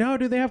 And he's like, no,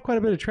 dude, they have quite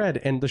a bit of tread,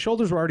 and the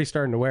shoulders were already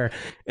starting to wear.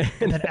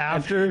 And then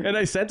after, and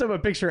I sent him a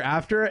picture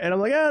after, and I'm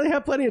like, yeah, they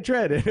have plenty of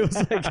tread. And it was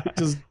like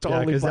just yeah,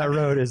 totally because that flat.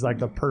 road is like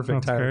the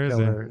perfect That's tire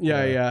crazy. killer.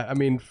 Yeah. I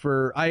mean,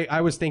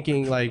 I was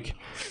thinking like,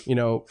 you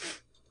know,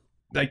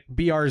 like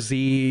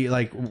BRZ,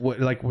 like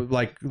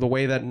the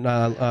way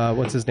that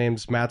what's his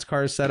name's Matt's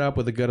car is set up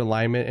with a good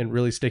alignment and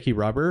really sticky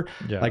rubber,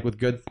 Yeah. like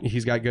with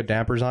he's got good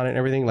dampers on it and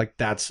everything. Like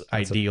that's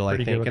ideal, I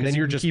pretty think. good, And then 'cause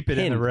you're you can just keep it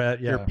in pinned. the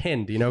red, yeah. You're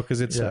pinned, you know,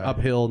 because it's Yeah.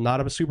 uphill,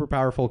 not a super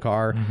powerful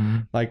car.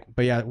 Like,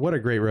 but yeah, what a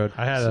great road.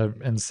 I had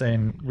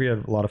we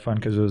had a lot of fun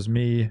because it was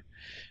me,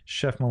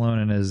 Chef Malone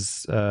and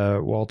his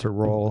Walter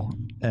Roll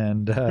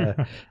and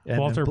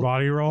Walter then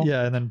body roll.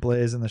 Yeah, and then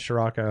Blaze and the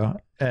Scirocco.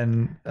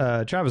 And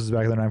Travis was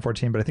back in the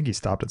 914, but I think he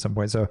stopped at some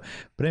point. So,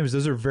 but anyways,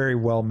 those are very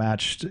well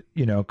matched,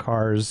 you know,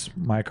 cars,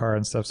 my car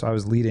and stuff. So I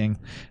was leading,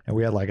 and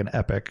we had like an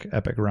epic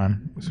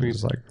run. So it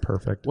was like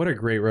perfect. What a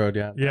great road,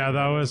 yeah. Yeah,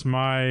 that was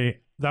my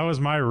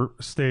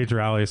stage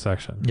rally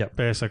section. Yep.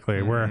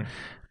 Basically, where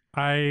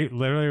I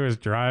literally was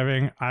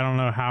driving. I don't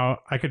know how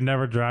I could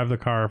never drive the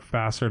car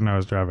faster than I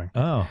was driving.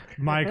 Oh,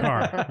 My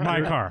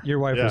car. your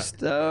wife Yeah. was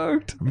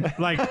stoked.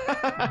 Like,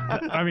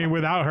 I mean,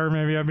 without her,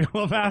 maybe I'd be a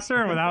little faster.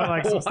 And without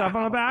like some stuff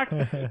on the back.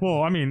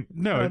 Well, I mean,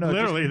 no, No,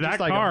 literally just that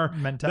like a car.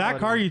 mentality. That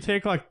car, you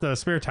take like the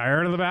spare tire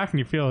out of the back, and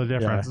you feel the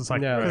difference. Yeah. It's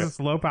like Yeah. because it's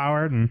low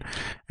powered and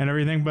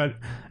everything, but.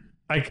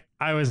 Like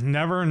I was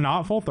never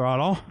not full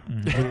throttle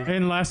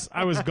unless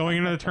I was going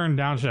into the turn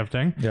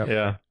downshifting. Yep.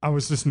 Yeah. I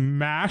was just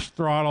mashed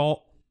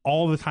throttle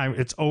all the time.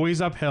 It's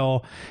always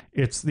uphill.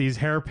 It's these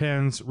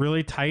hairpins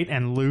really tight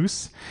and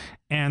loose.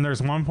 And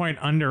there's one point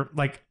under,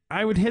 like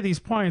I would hit these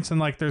points and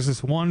like there's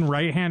this one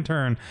right hand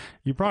turn.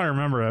 You probably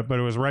remember it, but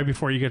it was right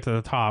before you get to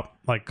the top,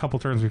 like a couple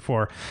turns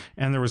before.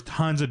 And there was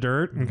tons of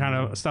dirt and kind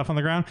of stuff on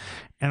the ground.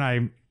 And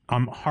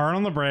I'm hard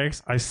on the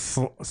brakes. I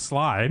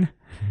slide,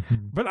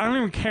 but I don't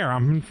even care.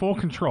 I'm in full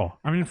control.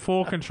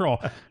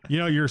 You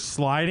know, you're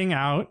sliding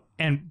out,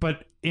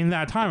 but in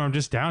that time, I'm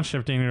just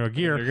downshifting into a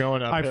gear. You're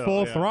going I uphill,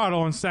 full yeah.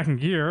 throttle in second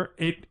gear.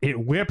 It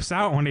whips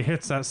out when it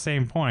hits that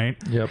same point.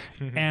 Yep.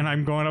 And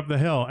I'm going up the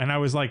hill. And I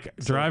was like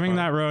driving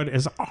that road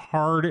as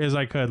hard as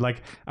I could.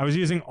 Like I was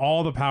using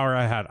all the power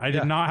I had. I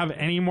did not have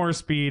any more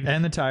speed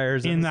And the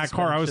tires in and the that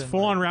car. I was suspension,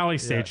 full on like- rally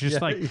stage, just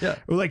yeah.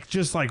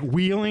 like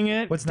wheeling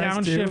it, What's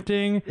nice, too,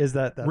 downshifting, is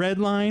that that's- red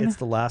line. It's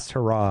the last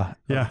hurrah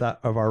Yeah.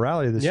 of our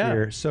rally this Yeah.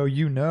 year. So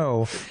you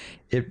know,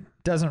 it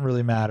doesn't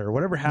really matter.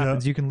 Whatever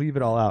happens, you can leave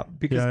it all out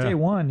because Yeah, day yeah.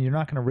 one you're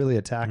not going to really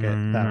attack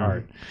it that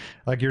hard.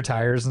 Like your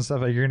tires and stuff,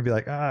 like you're going to be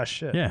like, ah,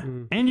 shit. Yeah,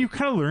 and you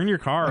kind of learn your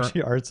car.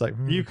 Actually, Art's like,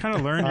 You kind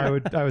of learn. I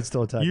would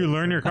still attack. You it.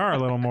 learn your car a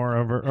little more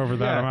over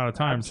that Yeah, amount of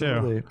time too.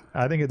 absolutely.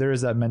 I think there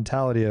is that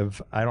mentality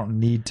of I don't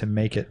need to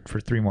make it for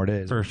 3 more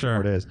days. For or 2 more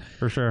sure. days.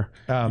 For sure.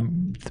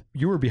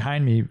 You were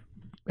behind me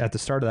at the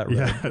start of that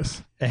road,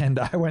 Yes. and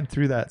I went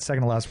through that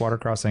second to last water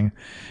crossing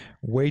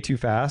way too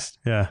fast.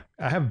 Yeah.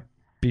 I have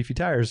beefy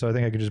tires, so I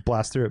think I could just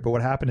blast through it. But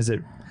what happened is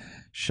it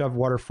shoved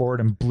water forward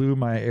and blew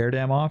my air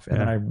dam off, and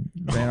then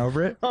I ran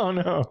over it. Oh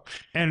no!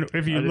 And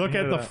if you didn't look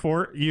at hear the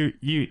that.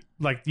 you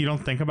like you don't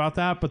think about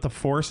that, but the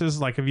forces,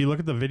 like if you look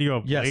at the video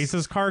of Yes.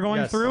 Blaze's car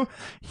going Yes. through,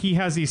 he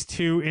has these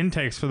 2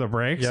 intakes for the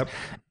brakes. Yep.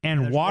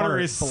 And There's water water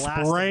is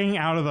blasting. spraying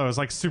out of those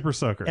like super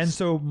soakers. And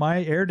so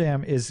my air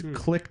dam is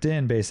clicked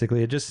in,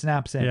 basically. It just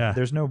snaps in. Yeah.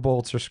 There's no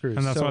bolts or screws.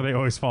 And that's So- why they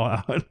always fall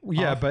out.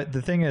 Yeah, but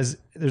the thing is,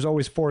 there's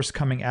always force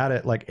coming at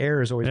it. Like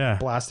air is always Yeah.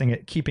 blasting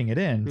it, keeping it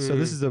in. So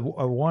this is a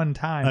one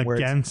time where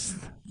it's Against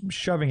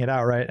shoving it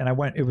out, right? And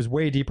it was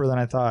way deeper than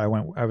I thought.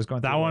 I was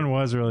going that through, one like,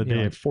 was really you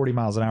know, deep. like 40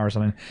 miles an hour or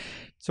something.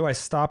 So I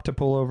stopped to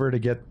pull over to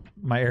get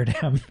my air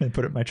dam and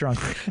put it in my trunk.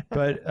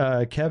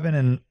 But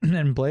Kevin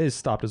and Blaze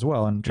stopped as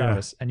well, and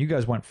Travis, and you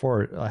guys went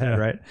forward ahead, Yeah.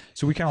 right?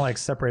 So we kind of like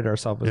separated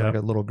ourselves as Yeah. like a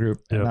little group,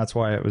 and Yeah. that's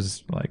why it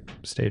was like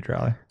stage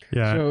rally.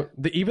 Yeah. So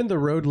even the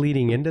road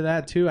leading into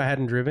that too, I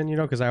hadn't driven, you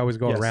know, because I always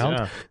go Yes. around.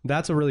 Yeah.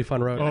 That's a really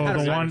fun road. I Oh, had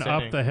the a- one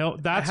exciting. up the hill.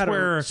 I That's had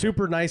where a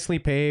super nicely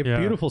paved, Yeah.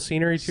 beautiful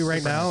scenery too.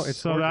 Right now, it's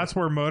so gorgeous. that's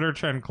where Motor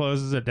Trend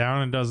closes it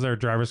down and does their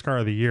driver's car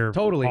of the year.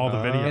 Totally. All the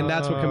videos. And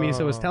that's what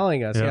Camisa was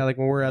telling us. Yeah. Yeah, like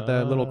when we're at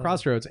the little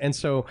crossroads. And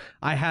so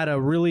I had a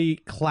really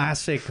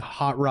classic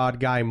hot rod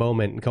guy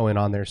moment going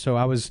on there. So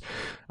I was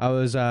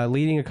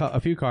leading a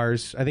few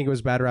cars. I think it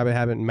was Bad Rabbit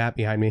Habit and Matt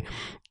behind me.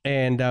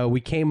 And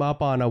we came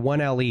up on a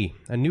 1LE,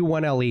 a new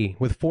 1LE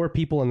with 4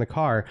 people in the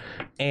car.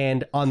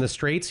 And on the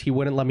straights, he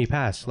wouldn't let me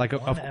pass. Like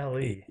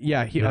LE.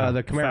 yeah, Yeah.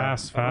 the Camaro.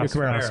 Fast The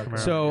Camaro. Camaro.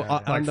 So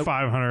like on the,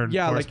 500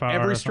 yeah, like horsepower or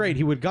every something. straight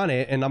he would gun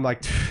it, and I'm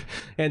like,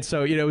 and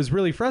so you know it was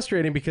really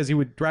frustrating because he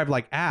would drive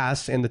like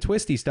ass and the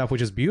twisty stuff,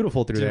 which is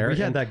beautiful through there. We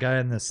had and- that guy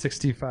in the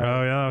 65.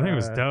 Oh yeah, I think it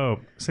was dope.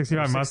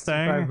 65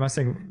 Mustang.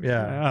 Mustang,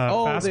 yeah.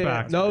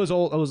 Fastback. no,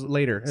 it was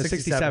later.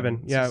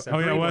 67. Yeah. 67. Oh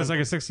yeah, it was like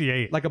a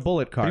 68. Like a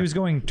bullet car. He was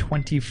going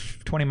 20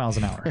 miles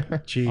an hour.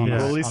 Jeez. on the-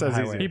 Well, at least on the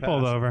that's highway. easy. He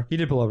pulled over. He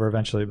did pull over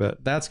eventually,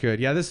 but That's good.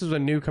 Yeah, this is a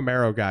new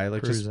Camaro guy,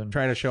 like Cruising. just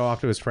trying to show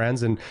off to his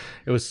friends, and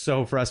it was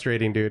so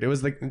frustrating, dude. It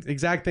was the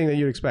exact thing that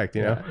you'd expect,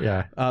 you know.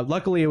 yeah.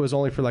 Luckily, it was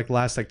only for like the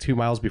last like 2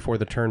 miles before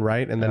the turn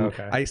right, and then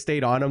Okay. I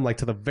stayed on him like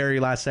to the very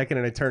last second,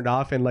 and I turned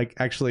off. And like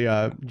actually,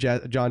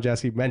 John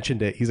Jesse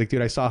mentioned it. He's like,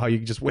 "Dude, I saw how you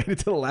just waited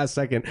till the last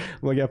second."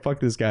 I'm like, "Yeah, fuck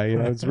this guy." You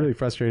know, it's really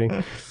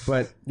frustrating.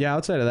 But yeah,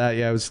 outside of that,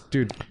 yeah, it was,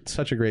 dude,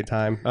 such a great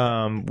time.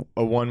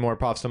 One more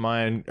pops to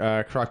mind.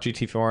 Croc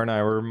GT4 and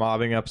I were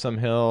mobbing up some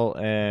hill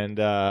and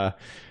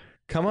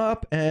come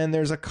up, and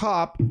there's a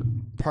cop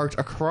parked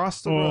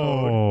across the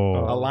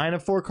road, a line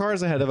of 4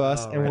 cars ahead of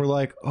us, and we're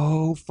like,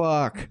 "Oh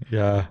fuck!"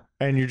 Yeah.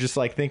 And you're just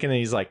like thinking that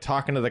he's like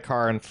talking to the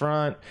car in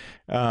front,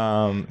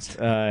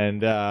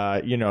 and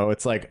you know,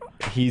 it's like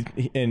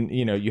and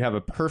you know, you have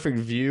a perfect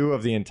view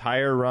of the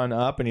entire run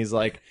up, and he's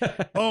like,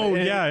 Oh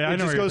and yeah, I it know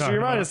just what you're goes through talking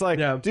your mind. about. It's like,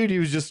 Yeah. dude, he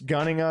was just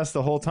gunning us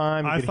the whole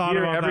time. You I could thought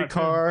hear about every that too.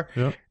 car.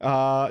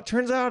 Yep.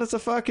 Turns out it's a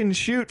fucking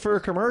shoot for a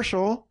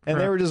commercial, and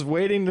they Right. were just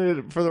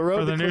waiting for the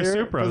road For to the new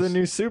clear for the Supras.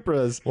 new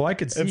Supras. Well, I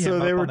could see And him so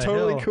they up were on the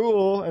totally hill.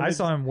 cool. And I they-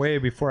 saw him way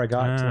before I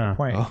got to Ah. that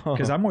point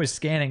because I'm always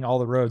scanning all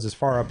the roads as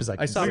far up as I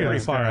can. I saw see him pretty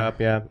them. far up.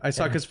 Yeah, I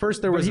saw because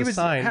first there But was he a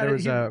sign. Had, There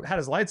was he a had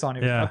his lights on.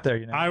 He was Yeah, up there.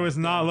 You know. I was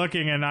not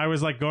looking, and I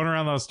was like going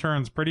around those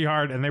turns pretty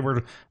hard, and they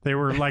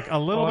were like a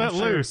little Oh, I'm bit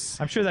sure-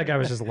 loose. I'm sure that guy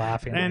was just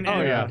laughing. And,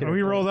 Oh, yeah.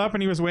 we rolled up,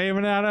 and he was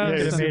waving at us. Yeah,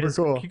 He it's could have made,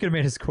 super cool. he could have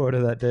made his quota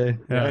that day.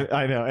 Yeah.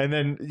 I know. And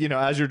then, you know,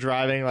 as you're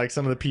driving, like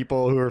some of the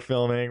people who are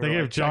filming, They were,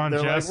 gave like, John they're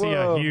like, Jesse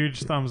a "Whoa."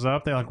 huge thumbs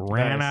up. They like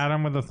ran Nice. at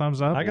him with a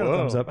thumbs up. I got a Whoa.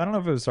 thumbs up. I don't know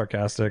if it was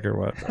sarcastic or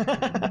what.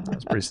 But I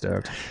was pretty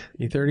stoked.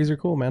 E30s are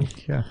cool, man.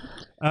 Yeah.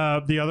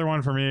 The other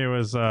one for me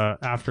was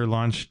after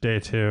lunch, day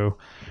 2.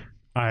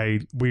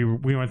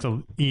 We went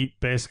to eat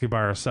basically by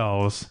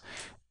ourselves,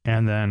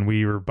 and then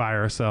we were by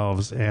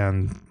ourselves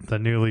and the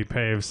newly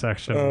paved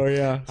section. Oh,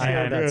 yeah. I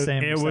had that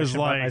same. It was section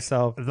by like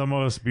myself. the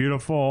most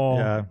beautiful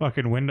Yeah.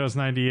 fucking Windows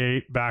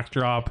 98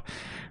 backdrop,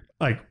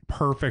 like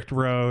perfect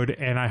road,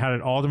 and I had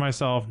it all to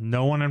myself,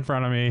 no one in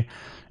front of me,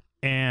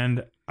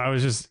 and I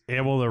was just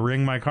able to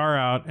wring my car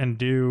out and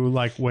do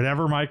like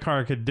whatever my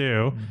car could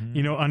do,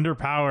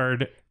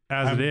 underpowered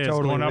as I'm it is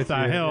totally going up with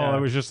that you, hill. yeah. I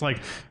was just like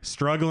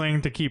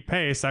struggling to keep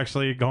pace,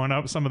 actually going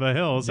up some of the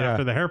hills Yeah.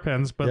 after the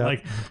hairpins, but Yeah.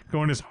 like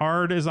going as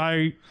hard as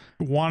I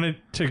wanted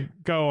to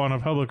go on a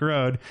public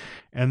road.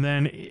 And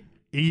then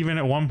even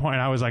at one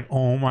point I was like,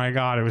 oh my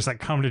God, it was like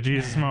come to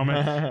Jesus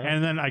moment.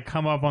 And then I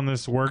come up on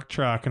this work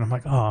truck and I'm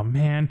like, oh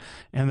man.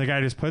 And the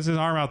guy just puts his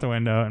arm out the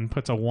window and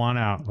puts a 1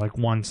 out, like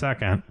 1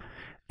 second.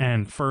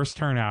 And first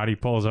turnout, he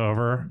pulls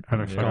over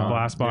and I fucking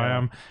blast by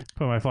him,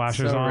 put my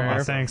flashers So on. rare.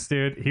 Like, thanks,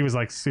 dude. He was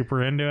like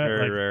super into it.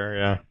 Very like, rare,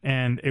 yeah.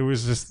 and it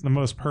was just the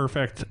most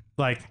perfect,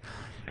 like,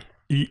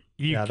 you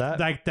Yeah, that-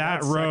 like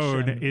that that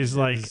road section is is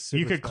like super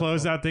you could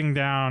close special. that thing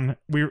down.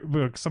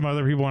 Some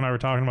other people and I were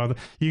talking about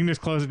you can just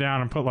close it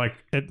down and put like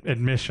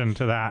admission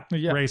to that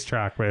Yeah.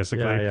 racetrack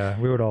basically. Yeah.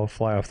 We would all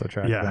fly off the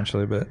track Yeah.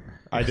 eventually, but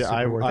I did.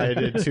 super worth I it.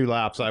 did 2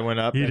 laps. I went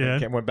up You and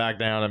did? went back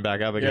down and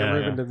back up Yeah, again.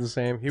 Ruben did the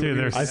same. Dude,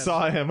 there's- I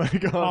saw him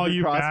going All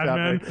you across bad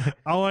men. traffic.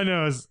 All I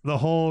know is the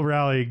whole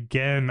rally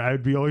again.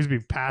 I'd always be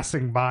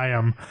passing by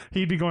him.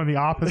 He'd be going the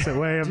opposite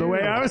way of the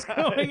way I was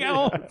going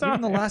all the even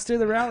time. the last day of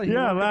the rally, he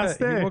Yeah, woke up last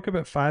day. He woke up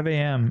at 5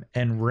 a.m.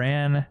 and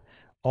ran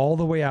all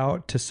the way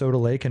out to Soda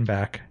Lake and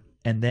back,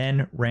 and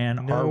then ran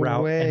our No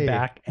route way. and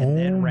back, and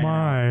then Oh ran.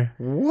 my!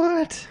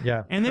 What?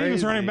 Yeah. And then he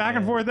was Crazy, running back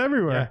and man. forth Yeah.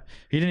 everywhere.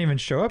 He didn't even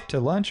show up to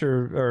lunch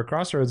or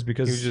Crossroads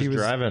because He was just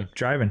driving.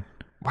 Driving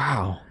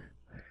Wow,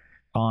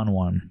 on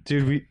one.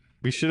 dude,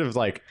 we should have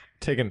like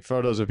taken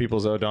photos of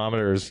people's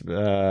odometers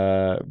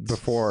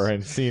before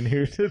and seen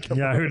who did the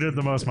Yeah, who did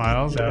the most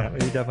miles? Yeah,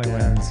 he definitely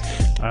wins.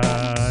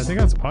 I think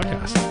that's a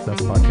podcast.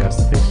 That's a podcast.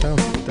 I think so.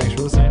 Thanks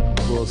for listening.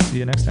 We'll see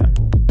you next time.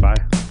 Bye.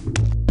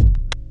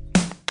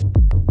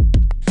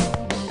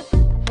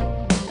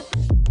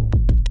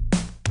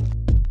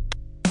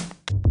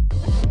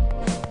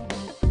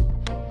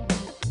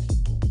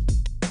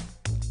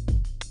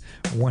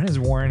 When is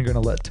Warren going to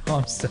let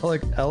Tom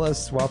Selleck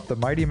LS swap the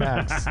Mighty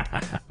Max?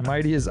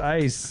 Mighty as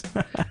ice.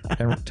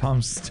 And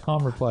Tom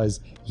replies,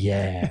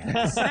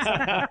 yes.